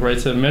Facebook, right?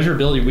 So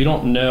measurability, we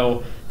don't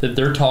know that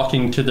they're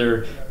talking to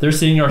they're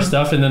seeing our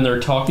stuff and then they're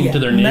talking to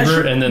their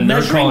neighbor and then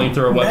they're calling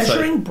through our website.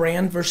 Measuring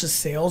brand versus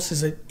sales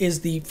is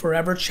the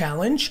forever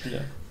challenge.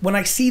 Yeah. When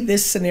I see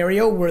this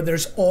scenario where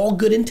there's all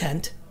good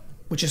intent,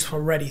 which is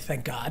already,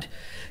 thank God,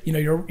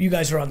 you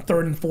guys are on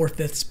third and fourth,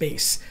 fifth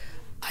space.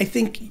 I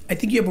think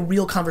you have a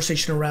real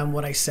conversation around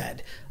what I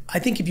said. I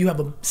think if you have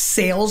a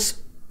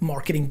sales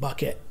marketing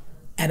bucket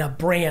and a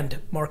brand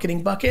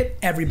marketing bucket,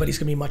 everybody's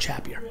gonna be much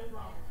happier.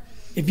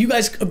 If you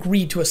guys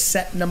agree to a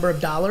set number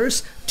of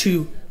dollars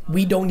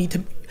we don't need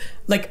to,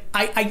 like,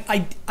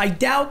 I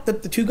doubt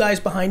that the two guys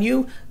behind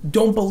you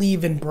don't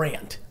believe in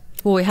brand.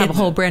 Well, we have a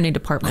whole branding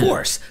department. Of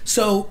course.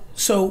 So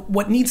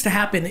what needs to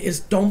happen is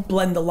don't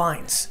blend the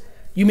lines.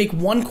 You make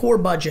one core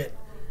budget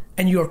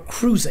and you're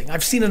cruising.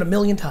 I've seen it a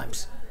million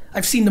times.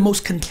 I've seen the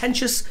most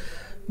contentious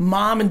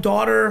mom and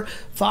daughter,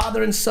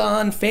 father and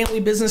son, family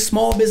business,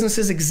 small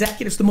businesses,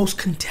 executives, the most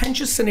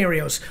contentious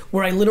scenarios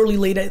where I literally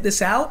laid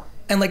this out,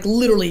 and like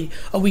literally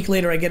a week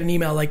later I get an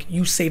email like,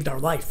 you saved our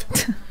life.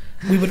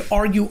 We would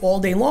argue all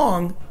day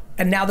long,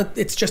 and now that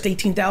it's just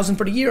 $18,000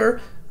 for the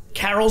year,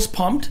 Carol's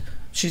pumped.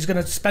 She's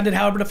gonna spend it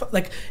however,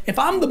 like, if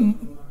I'm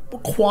the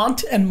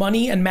quant and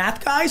money and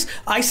math guys,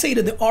 I say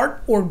to the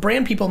art or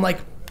brand people, I'm like,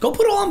 go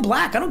put it all on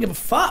black. I don't give a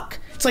fuck.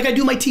 It's like I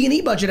do my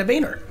T&E budget at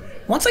Vayner.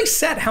 Once I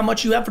set how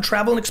much you have for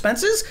travel and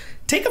expenses,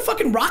 take a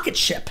fucking rocket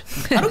ship.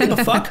 I don't give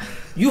a fuck.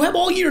 You have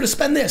all year to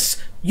spend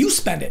this. You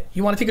spend it.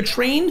 You want to take a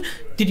train?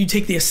 Did you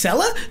take the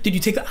Acela? Did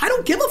you take I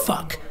don't give a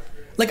fuck.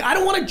 Like, I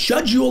don't want to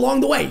judge you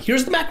along the way.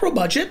 Here's the macro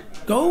budget.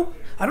 Go.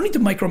 I don't need to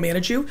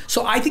micromanage you.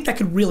 So I think that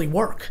could really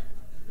work.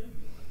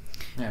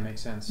 Yeah, it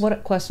makes sense.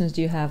 What questions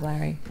do you have,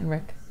 Larry and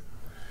Rick?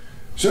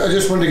 So I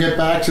just wanted to get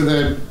back to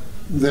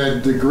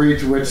the degree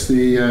to which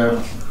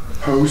the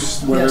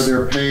posts, whether Yes.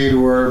 they're paid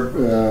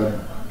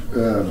or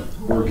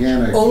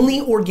organic.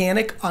 Only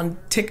organic on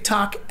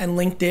TikTok and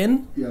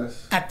LinkedIn.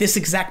 Yes. At this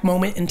exact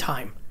moment in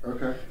time.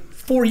 Okay.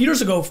 4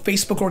 years ago,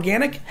 Facebook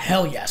organic,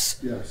 hell yes.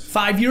 Yes.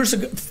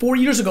 4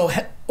 years ago,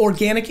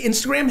 organic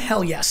Instagram,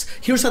 hell yes.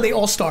 Here's how they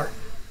all start.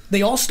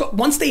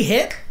 Once they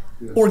hit,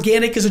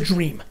 organic is a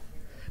dream,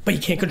 but you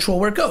can't control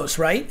where it goes,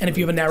 right? And if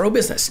you have a narrow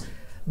business,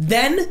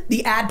 then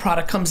the ad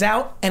product comes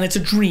out and it's a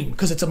dream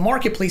because it's a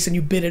marketplace and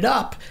you bid it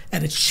up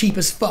and it's cheap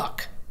as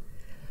fuck.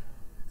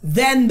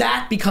 Then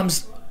that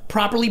becomes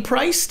properly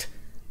priced,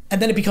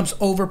 and then it becomes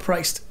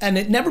overpriced. And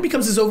it never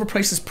becomes as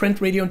overpriced as print,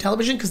 radio, and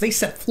television because they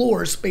set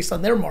floors based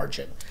on their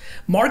margin.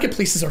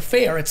 Marketplaces are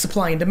fair, it's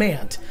supply and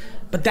demand.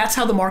 But that's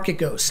how the market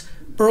goes.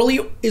 Early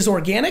is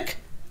organic,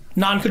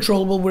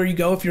 non-controllable where you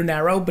go if you're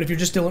narrow, but if you're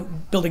just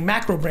building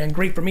macro brand,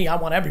 great for me, I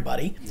want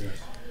everybody. Yes.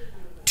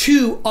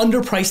 2,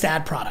 underpriced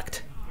ad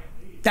product.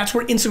 That's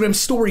where Instagram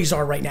stories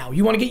are right now.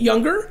 You want to get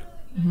younger?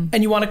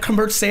 And you want to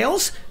convert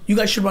sales, you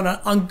guys should run an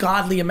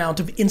ungodly amount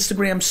of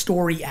Instagram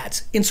story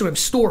ads. Instagram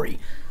story.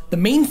 The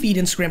main feed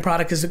Instagram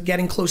product is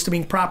getting close to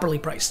being properly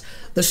priced.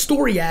 The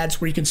story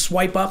ads where you can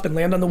swipe up and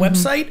land on the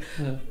website,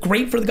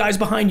 great for the guys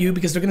behind you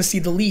because they're going to see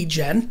the lead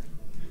gen.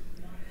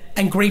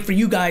 And great for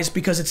you guys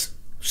because it's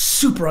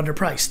super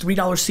underpriced. $3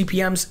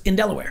 CPMs in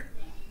Delaware.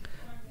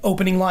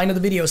 Opening line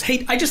of the videos.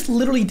 Hey, I just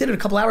literally did it a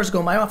couple hours ago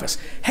in my office.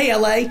 Hey,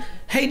 LA.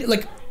 Hey,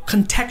 like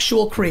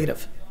contextual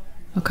creative.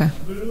 Okay.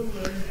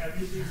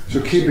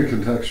 So keep it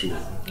contextual.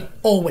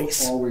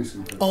 Always. Always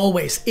contextual.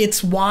 Always.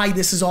 It's why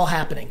this is all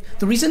happening.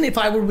 The reason if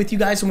I were with you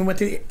guys and we went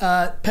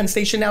to Penn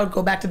Station now,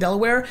 go back to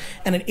Delaware,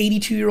 and an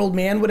 82-year-old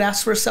man would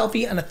ask for a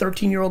selfie, and a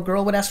 13-year-old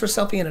girl would ask for a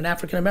selfie, and an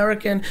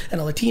African-American,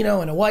 and a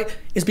Latino, and a white,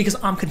 is because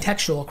I'm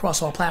contextual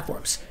across all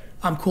platforms.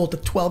 I'm cool to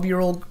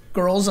 12-year-old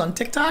girls on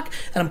TikTok,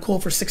 and I'm cool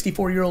for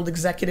 64-year-old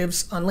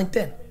executives on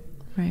LinkedIn.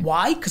 Right.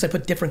 Why? Because I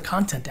put different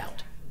content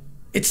out.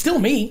 It's still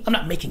me. I'm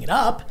not making it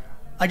up.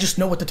 I just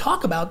know what to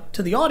talk about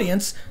to the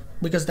audience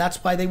because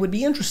that's why they would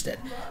be interested.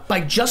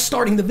 By just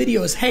starting the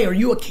video as, hey, are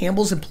you a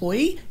Campbell's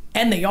employee?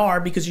 And they are,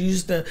 because you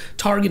use the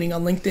targeting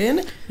on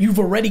LinkedIn, you've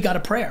already got a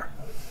prayer.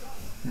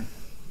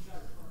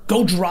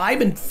 Go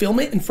drive and film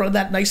it in front of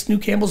that nice new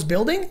Campbell's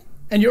building,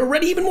 and you're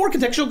already even more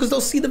contextual because they'll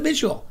see the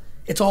visual.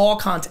 It's all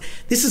content.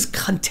 This is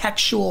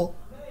contextual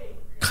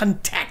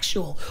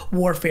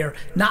warfare,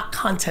 not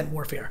content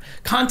warfare.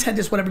 Content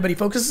is what everybody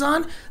focuses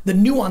on. The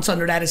nuance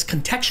under that is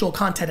contextual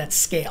content at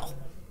scale.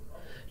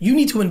 You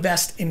need to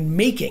invest in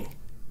making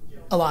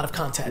a lot of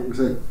content.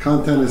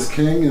 Content is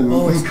king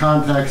and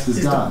context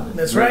is God.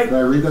 That's right. Did I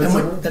read that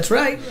somewhere? That's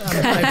right.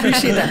 I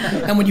appreciate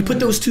that. And when you put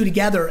those two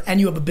together and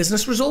you have a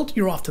business result,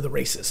 you're off to the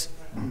races.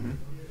 Mm-hmm.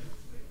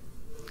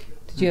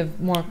 Did you have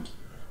more?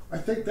 I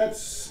think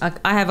that's...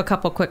 I have a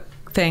couple quick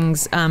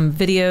things.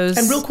 Videos.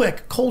 And real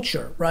quick,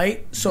 culture,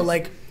 right? So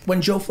like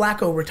when Joe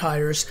Flacco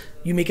retires,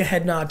 you make a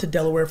head nod to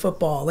Delaware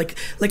football. Like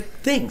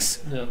things.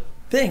 Yeah.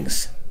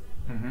 Things.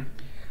 Mm-hmm.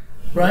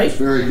 Right? It's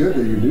very good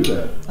that you do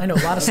that. I know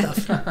a lot of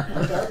stuff. I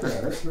got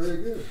that. That's very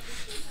good.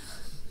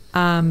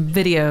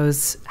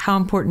 Videos. How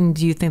important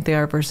do you think they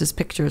are versus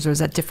pictures, or is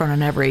that different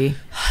on every?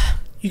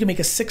 You can make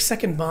a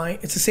 6-second Vine.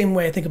 It's the same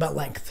way I think about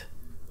length.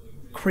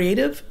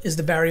 Creative is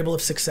the variable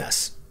of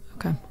success.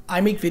 Okay. I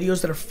make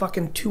videos that are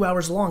fucking 2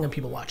 hours long and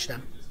people watch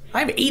them.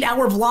 I have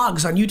 8-hour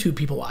vlogs on YouTube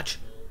people watch.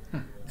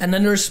 And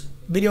then there's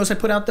videos I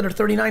put out that are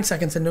 39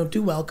 seconds and don't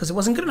do well because it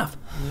wasn't good enough.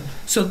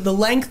 So the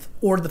length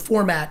or the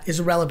format is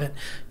irrelevant.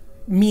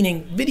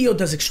 Meaning video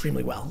does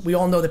extremely well. We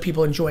all know that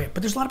people enjoy it,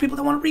 but there's a lot of people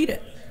that want to read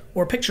it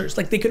or pictures.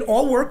 Like they could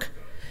all work.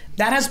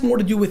 That has more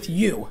to do with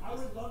you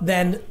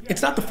than,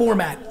 it's not the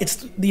format.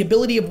 It's the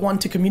ability of one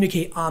to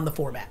communicate on the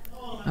format.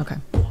 Okay.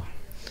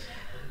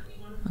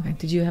 Okay.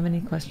 Did you have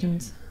any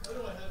questions?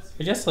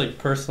 I guess like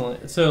personally,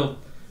 so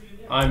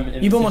I'm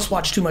in You've almost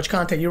watched too much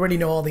content. You already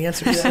know all the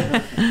answers.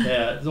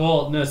 Yeah.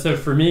 Well, no. So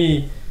for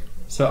me,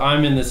 so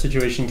I'm in the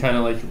situation kind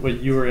of like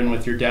what you were in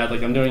with your dad.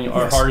 Like I'm doing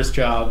our hardest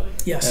job.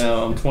 Yes.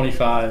 I'm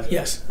 25.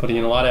 Yes. Putting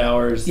in a lot of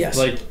hours. Yes.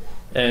 Like,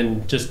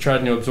 and just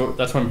trying to absorb.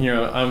 That's why I'm here.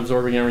 I'm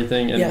absorbing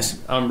everything, and yes.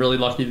 I'm really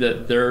lucky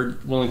that they're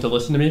willing to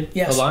listen to me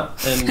a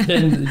lot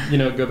and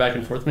go back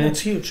and forth with me. That's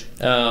huge.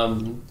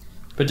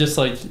 But just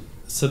like.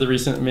 So the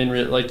recent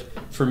like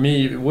for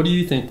me, what do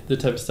you think the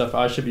type of stuff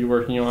I should be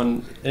working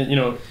on?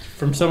 And,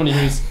 from somebody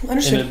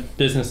who's in a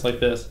business like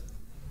this.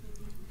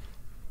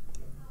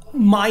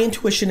 My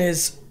intuition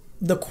is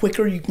the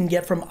quicker you can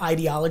get from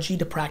ideology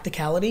to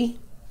practicality,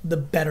 the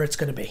better it's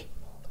going to be.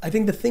 I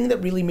think the thing that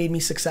really made me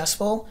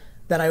successful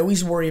that I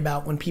always worry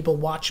about when people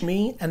watch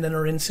me and then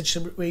are in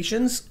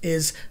situations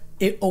is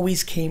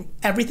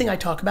everything I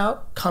talk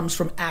about comes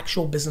from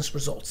actual business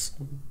results,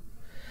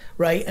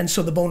 right? And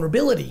so the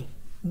vulnerability,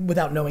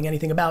 without knowing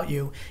anything about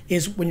you,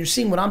 is when you're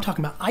seeing what I'm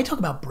talking about. I talk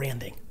about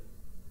branding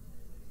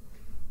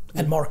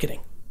and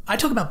marketing. I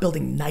talk about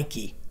building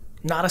Nike,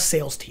 not a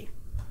sales team.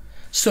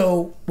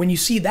 So when you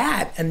see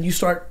that and you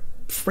start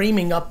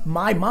framing up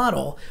my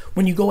model,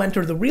 when you go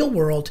enter the real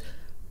world,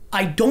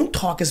 I don't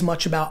talk as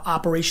much about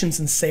operations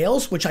and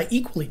sales, which I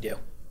equally do.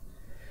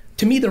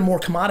 To me, they're more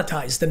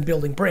commoditized than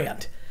building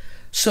brand.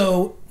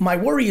 So my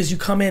worry is you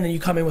come in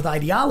with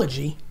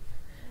ideology,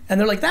 and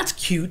they're like, that's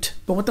cute,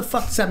 but what the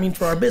fuck does that mean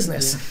for our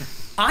business?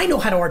 Yeah. I know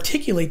how to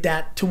articulate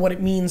that to what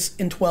it means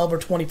in 12 or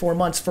 24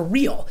 months for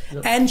real,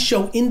 and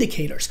show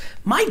indicators.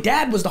 My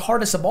dad was the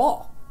hardest of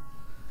all.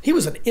 He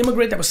was an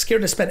immigrant that was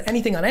scared to spend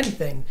anything on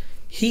anything.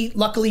 He,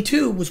 luckily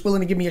too, was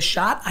willing to give me a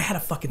shot. I had to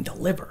fucking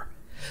deliver.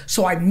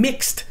 So I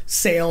mixed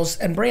sales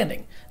and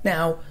branding.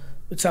 Now,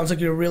 it sounds like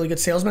you're a really good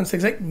salesman.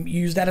 Things like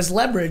use that as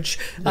leverage.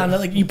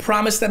 Like you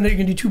promise them that you're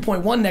going to do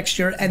 2.1 next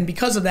year, and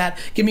because of that,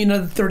 give me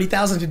another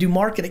 30,000 to do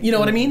marketing. You know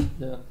what I mean?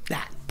 Yeah.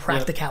 That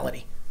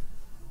practicality.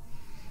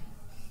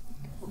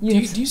 Do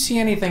you see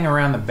anything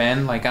around the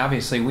bend? Like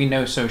obviously, we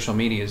know social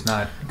media is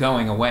not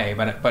going away,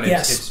 but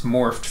it's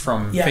morphed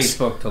from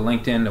Facebook to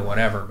LinkedIn to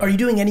whatever. Are you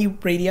doing any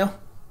radio?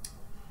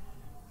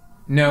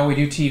 No, we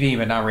do TV,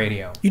 but not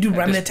radio. You do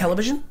remnant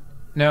television?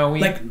 No, we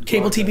like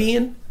cable TV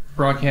and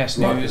broadcast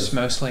news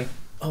mostly.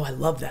 Oh, I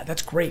love that.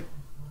 That's great.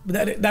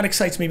 That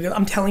excites me because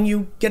I'm telling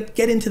you, get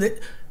into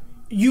the.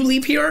 You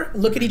leave here,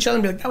 look at each other,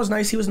 and be like, "That was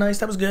nice. He was nice.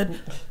 That was good."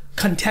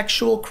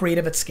 Contextual,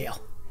 creative at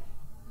scale.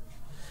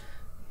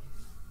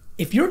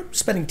 If you're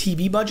spending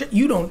TV budget,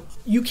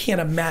 you can't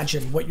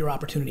imagine what your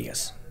opportunity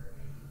is.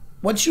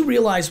 Once you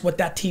realize what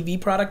that TV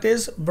product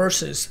is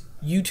versus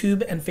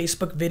YouTube and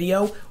Facebook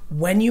video,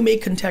 when you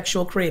make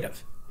contextual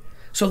creative.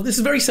 So this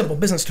is very simple,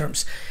 business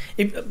terms.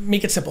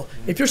 Make it simple.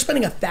 If you're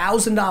spending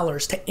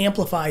 $1,000 to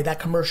amplify that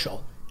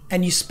commercial,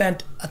 and you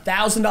spent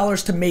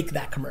 $1,000 to make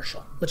that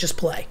commercial, let's just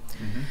play.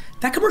 Mm-hmm.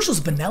 That commercial's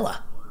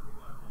vanilla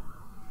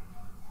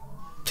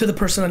to the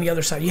person on the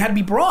other side. You had to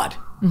be broad.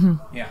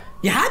 Mm-hmm. Yeah.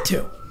 You had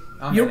to.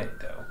 I'm in it,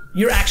 though.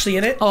 You're actually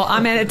in it? Oh,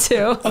 I'm in it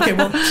too. Okay,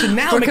 well, so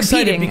now I'm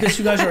excited because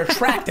you guys are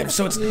attractive.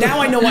 So now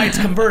I know why it's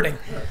converting.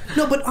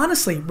 No, but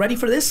honestly, ready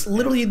for this?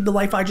 Literally the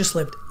life I just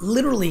lived.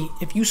 Literally,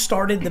 if you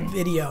started the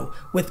video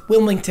with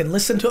Wilmington,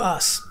 listen to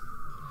us,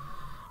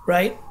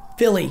 right?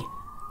 Philly,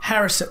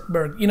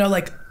 Harrisonburg,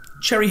 like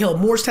Cherry Hill,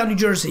 Moorestown, New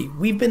Jersey.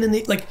 We've been in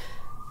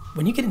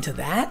when you get into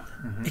that,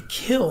 it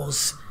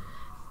kills.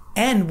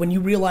 And when you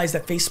realize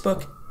that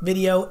Facebook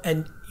video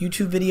and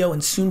YouTube video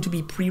and soon to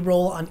be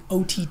pre-roll on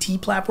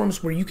OTT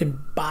platforms where you can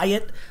buy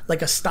it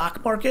like a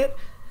stock market,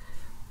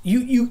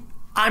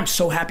 I'm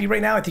so happy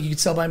right now. I think you could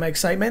sell by my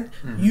excitement.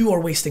 You are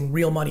wasting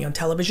real money on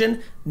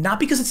television, not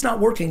because it's not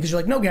working, because you're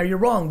like, no, Gary, you're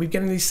wrong. We're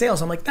getting these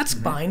sales. I'm like, that's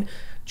fine.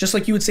 Just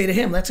like you would say to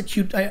him, that's a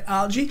cute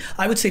analogy.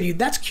 I would say to you,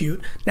 that's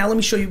cute. Now let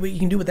me show you what you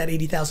can do with that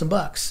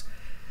 $80,000.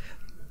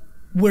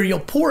 Where you'll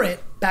pour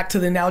it, back to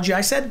the analogy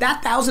I said,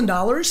 that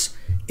 $1,000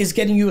 is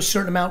getting you a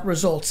certain amount of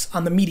results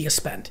on the media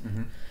spend.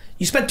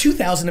 You spent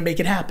 $2,000 to make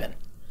it happen.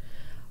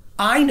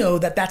 I know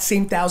that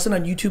same $1,000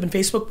 on YouTube and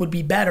Facebook would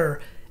be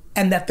better,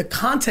 and that the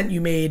content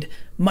you made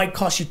might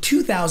cost you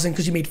 $2,000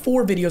 because you made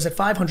 4 videos at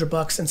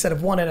 $500 instead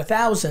of 1 at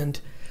 $1,000.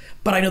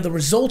 But I know the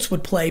results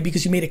would play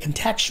because you made it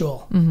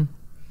contextual, and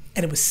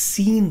it was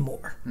seen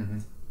more.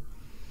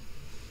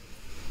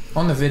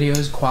 On the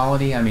videos,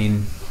 quality, I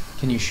mean,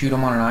 can you shoot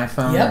them on an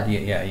iPhone? Yep.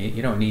 Or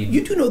you don't need...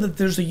 You do know that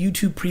there's a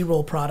YouTube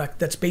pre-roll product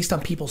that's based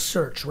on people's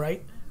search,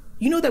 right?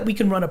 You know that we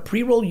can run a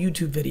pre-roll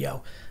YouTube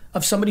video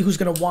of somebody who's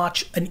going to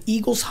watch an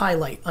Eagles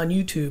highlight on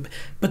YouTube,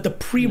 but the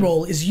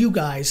pre-roll is you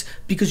guys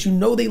because you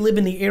know they live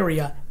in the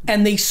area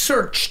and they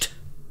searched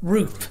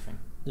roof.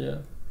 Yeah.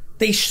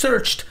 They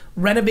searched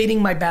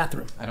renovating my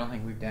bathroom. I don't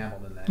think we've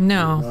dabbled in that.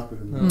 No.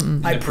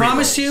 I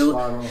promise you,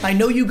 I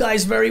know you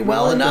guys very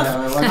well like enough. that.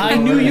 I like I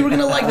knew that. you were going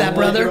to like that, I like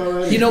brother. it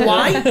already. You know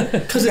why?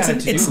 Because Got a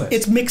to-do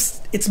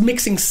list. it's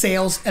mixing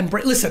sales and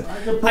listen.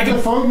 I could put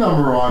the phone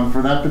number on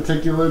for that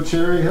particular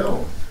Cherry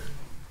Hill.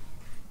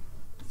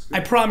 I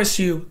promise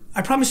you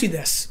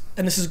this,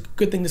 and this is a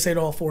good thing to say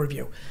to all 4 of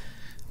you.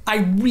 I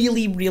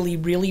really, really,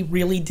 really,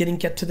 really didn't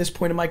get to this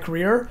point in my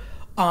career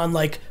on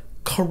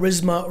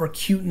charisma or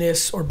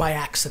cuteness or by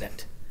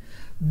accident.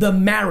 The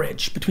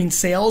marriage between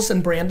sales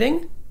and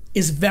branding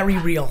is very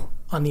real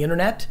on the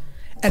internet,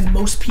 and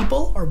most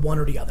people are one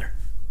or the other.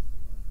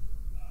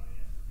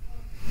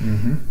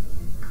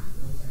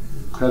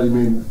 How do you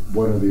mean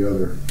one or the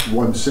other?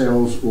 One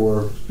sales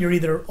or... You're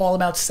either all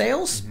about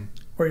sales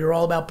or you're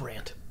all about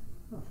brand.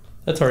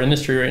 That's our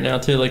industry right now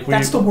too.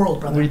 That's the world,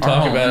 brother. We Our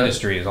talk whole about it.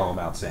 industry is all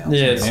about sales.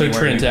 Yeah, it's so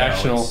Anywhere you go,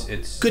 transactional.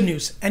 it's Good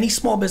news. Any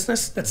small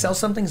business that sells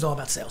something is all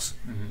about sales.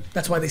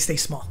 That's why they stay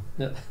small.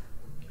 Yeah.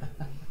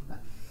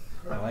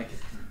 I like it.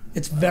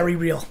 It's very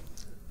real.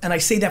 And I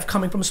say that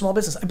coming from a small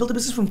business. I built a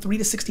business from 3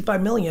 to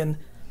 65 million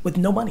with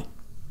no money.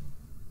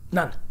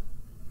 None.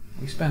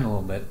 We spend a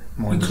little bit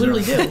more You than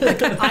clearly zero.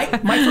 do.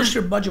 My first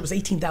year budget was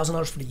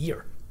 $18,000 for the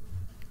year.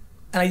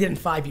 And I did it in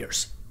 5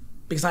 years.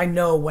 Because I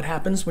know what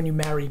happens when you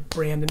marry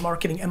brand and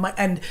marketing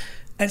and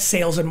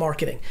sales and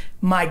marketing.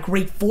 My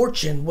great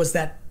fortune was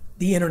that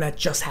the internet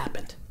just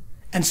happened.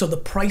 And so the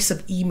price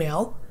of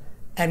email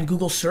and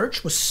Google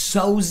search was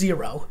so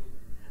zero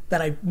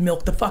that I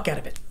milked the fuck out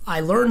of it. I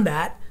learned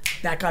that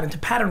got into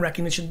pattern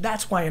recognition.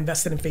 That's why I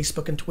invested in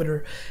Facebook and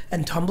Twitter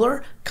and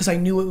Tumblr, because I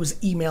knew it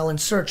was email and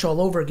search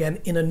all over again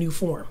in a new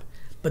form.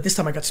 But this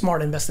time I got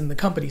smart and invested in the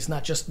companies,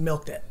 not just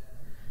milked it.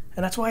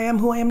 And that's why I am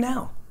who I am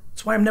now.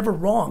 That's why I'm never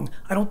wrong.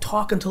 I don't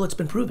talk until it's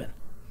been proven.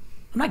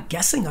 I'm not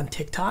guessing on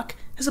TikTok.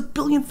 It has 1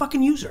 billion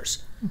fucking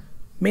users.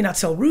 May not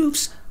sell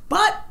roofs,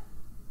 but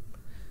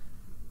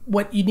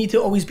what you need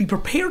to always be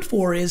prepared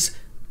for is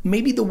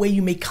maybe the way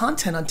you make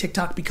content on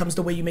TikTok becomes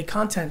the way you make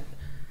content.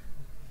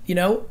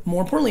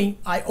 More importantly,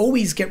 I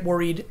always get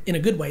worried in a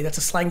good way. That's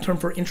a slang term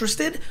for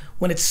interested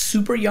when it's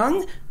super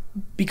young,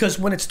 because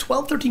when it's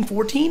 12, 13,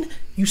 14,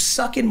 you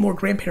suck in more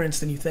grandparents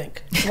than you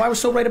think. That's why I was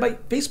so right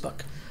about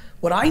Facebook.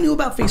 What I knew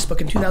about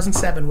Facebook in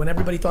 2007, when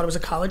everybody thought it was a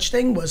college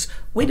thing, was,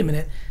 wait a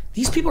minute,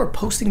 these people are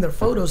posting their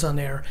photos on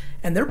there,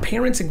 and their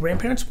parents and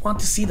grandparents want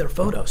to see their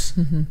photos.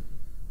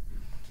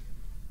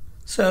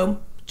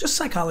 So, just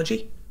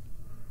psychology.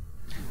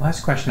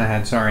 Last question I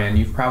had, sorry, and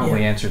you've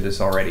probably answered this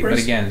already. But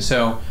again,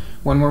 so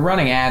when we're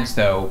running ads,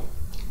 though,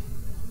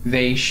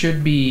 they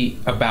should be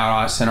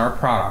about us and our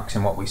products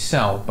and what we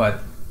sell,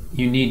 but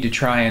you need to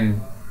try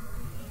and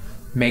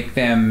make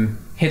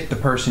them hit the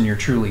person you're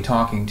truly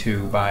talking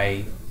to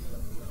by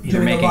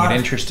either making it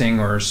interesting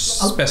or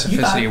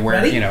specificity of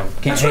where,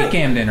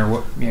 Camden or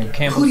what,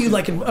 Campbell. Who do you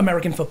like in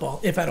American football,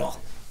 if at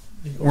all?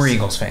 We're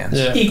Eagles fans.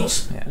 Yeah.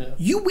 Eagles. Yeah.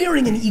 You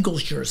wearing an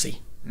Eagles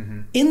jersey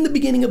in the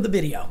beginning of the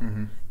video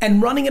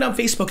and running it on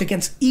Facebook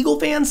against Eagle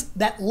fans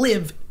that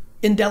live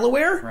in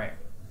Delaware, Right.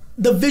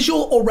 the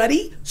visual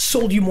already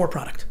sold you more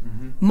product.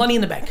 Money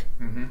in the bank.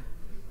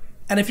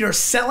 And if you're a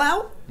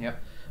sellout,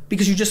 Yep.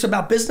 because you're just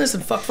about business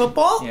and fuck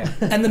football, Yeah.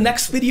 and the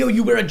next video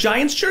you wear a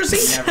Giants jersey,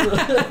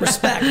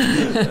 respect.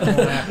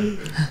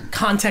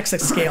 Context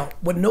at scale.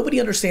 What nobody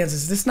understands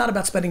is this is not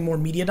about spending more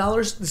media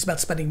dollars. This is about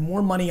spending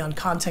more money on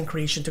content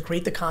creation to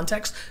create the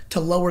context to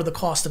lower the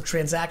cost of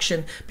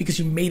transaction because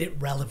you made it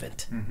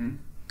relevant.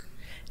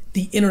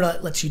 The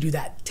internet lets you do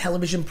that.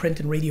 Television, print,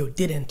 and radio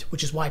didn't,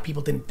 which is why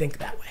people didn't think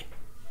that way.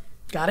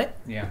 Got it?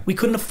 Yeah. We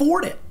couldn't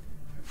afford it.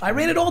 I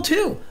ran it all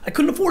too. I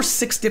couldn't afford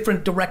 6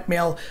 different direct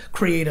mail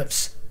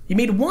creatives. You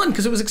made one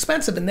because it was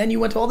expensive, and then you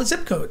went to all the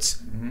zip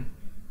codes.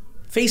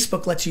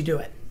 Facebook lets you do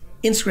it.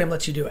 Instagram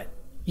lets you do it.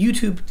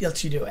 YouTube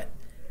lets you do it.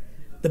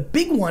 The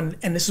big one,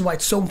 and this is why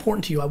it's so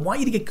important to you, I want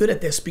you to get good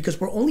at this because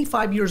we're only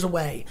 5 years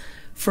away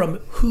from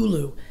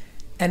Hulu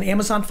and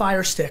Amazon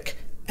Fire Stick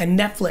and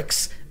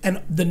Netflix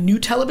and the new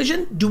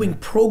television doing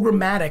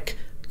programmatic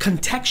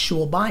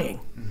contextual buying.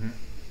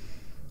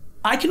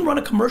 I can run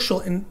a commercial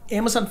in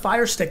Amazon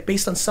Fire Stick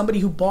based on somebody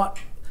who bought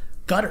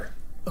gutter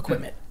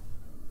equipment.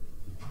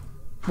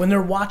 When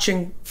they're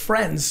watching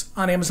Friends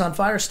on Amazon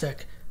Fire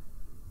Stick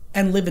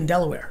and live in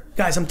Delaware.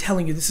 Guys, I'm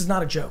telling you, this is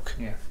not a joke.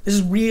 This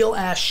is real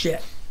ass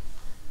shit.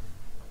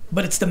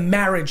 But it's the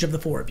marriage of the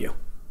four of you.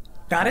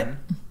 Got it?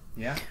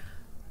 Yeah.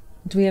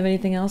 Do we have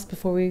anything else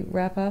before we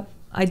wrap up?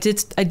 I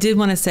did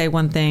want to say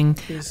one thing.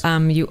 Please.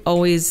 You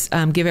always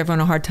give everyone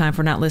a hard time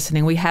for not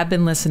listening. We have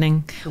been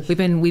listening. We've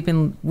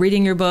been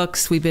reading your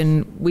books.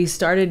 We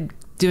started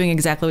doing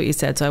exactly what you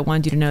said. So I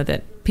wanted you to know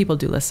that people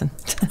do listen.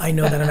 I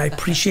know that, and I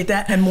appreciate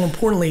that. And more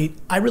importantly,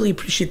 I really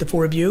appreciate the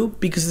four of you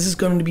because this is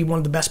going to be one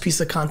of the best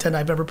pieces of content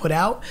I've ever put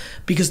out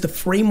because the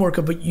framework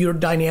of what your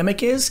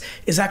dynamic is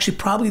actually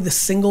probably the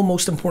single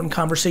most important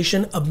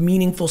conversation of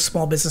meaningful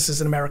small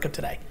businesses in America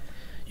today.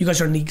 You guys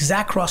are in the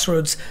exact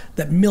crossroads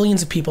that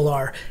millions of people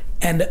are.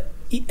 And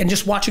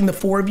just watching the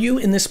four of you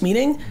in this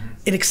meeting,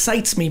 it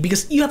excites me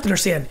because you have to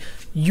understand,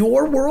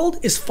 your world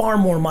is far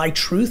more my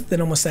truth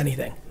than almost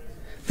anything.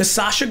 The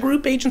Sasha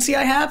Group agency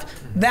I have,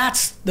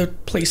 that's the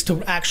place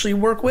to actually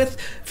work with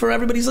for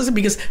everybody's listening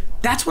because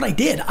that's what I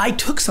did. I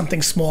took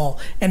something small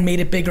and made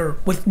it bigger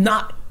with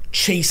not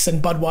Chase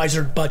and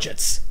Budweiser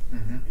budgets.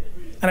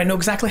 And I know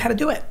exactly how to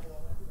do it.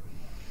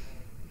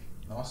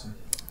 Awesome.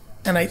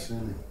 And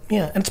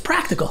and it's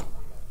practical.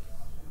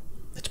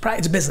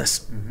 It's a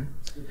business.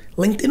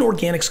 LinkedIn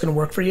Organic's gonna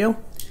work for you,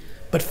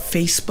 but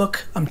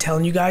Facebook, I'm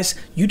telling you guys,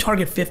 you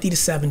target 50 to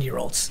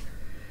 70-year-olds.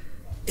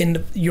 In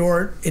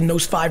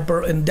those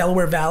in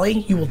Delaware Valley,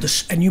 you will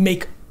and you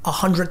make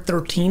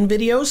 113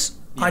 videos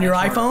on your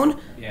iPhone,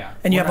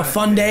 and you have a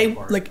fun day.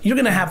 Like you're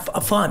gonna have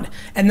a fun,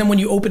 and then when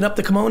you open up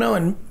the kimono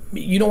and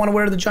you don't want to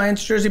wear the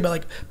Giants jersey, but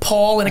like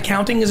Paul in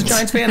accounting is a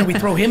Giants fan, and we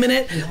throw him in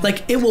it,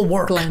 like it will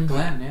work. Glenn,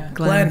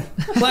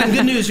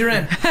 good news, you're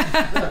in. All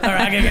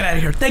right, I gotta get out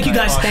of here. Thank you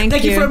guys. Thank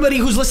you you for everybody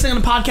who's listening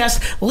on the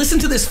podcast. Listen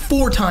to this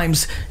 4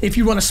 times if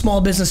you run a small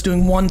business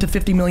doing $1 to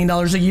 $50 million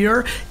a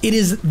year. It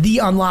is the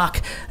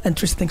unlock. And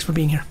Tristan, thanks for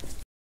being here.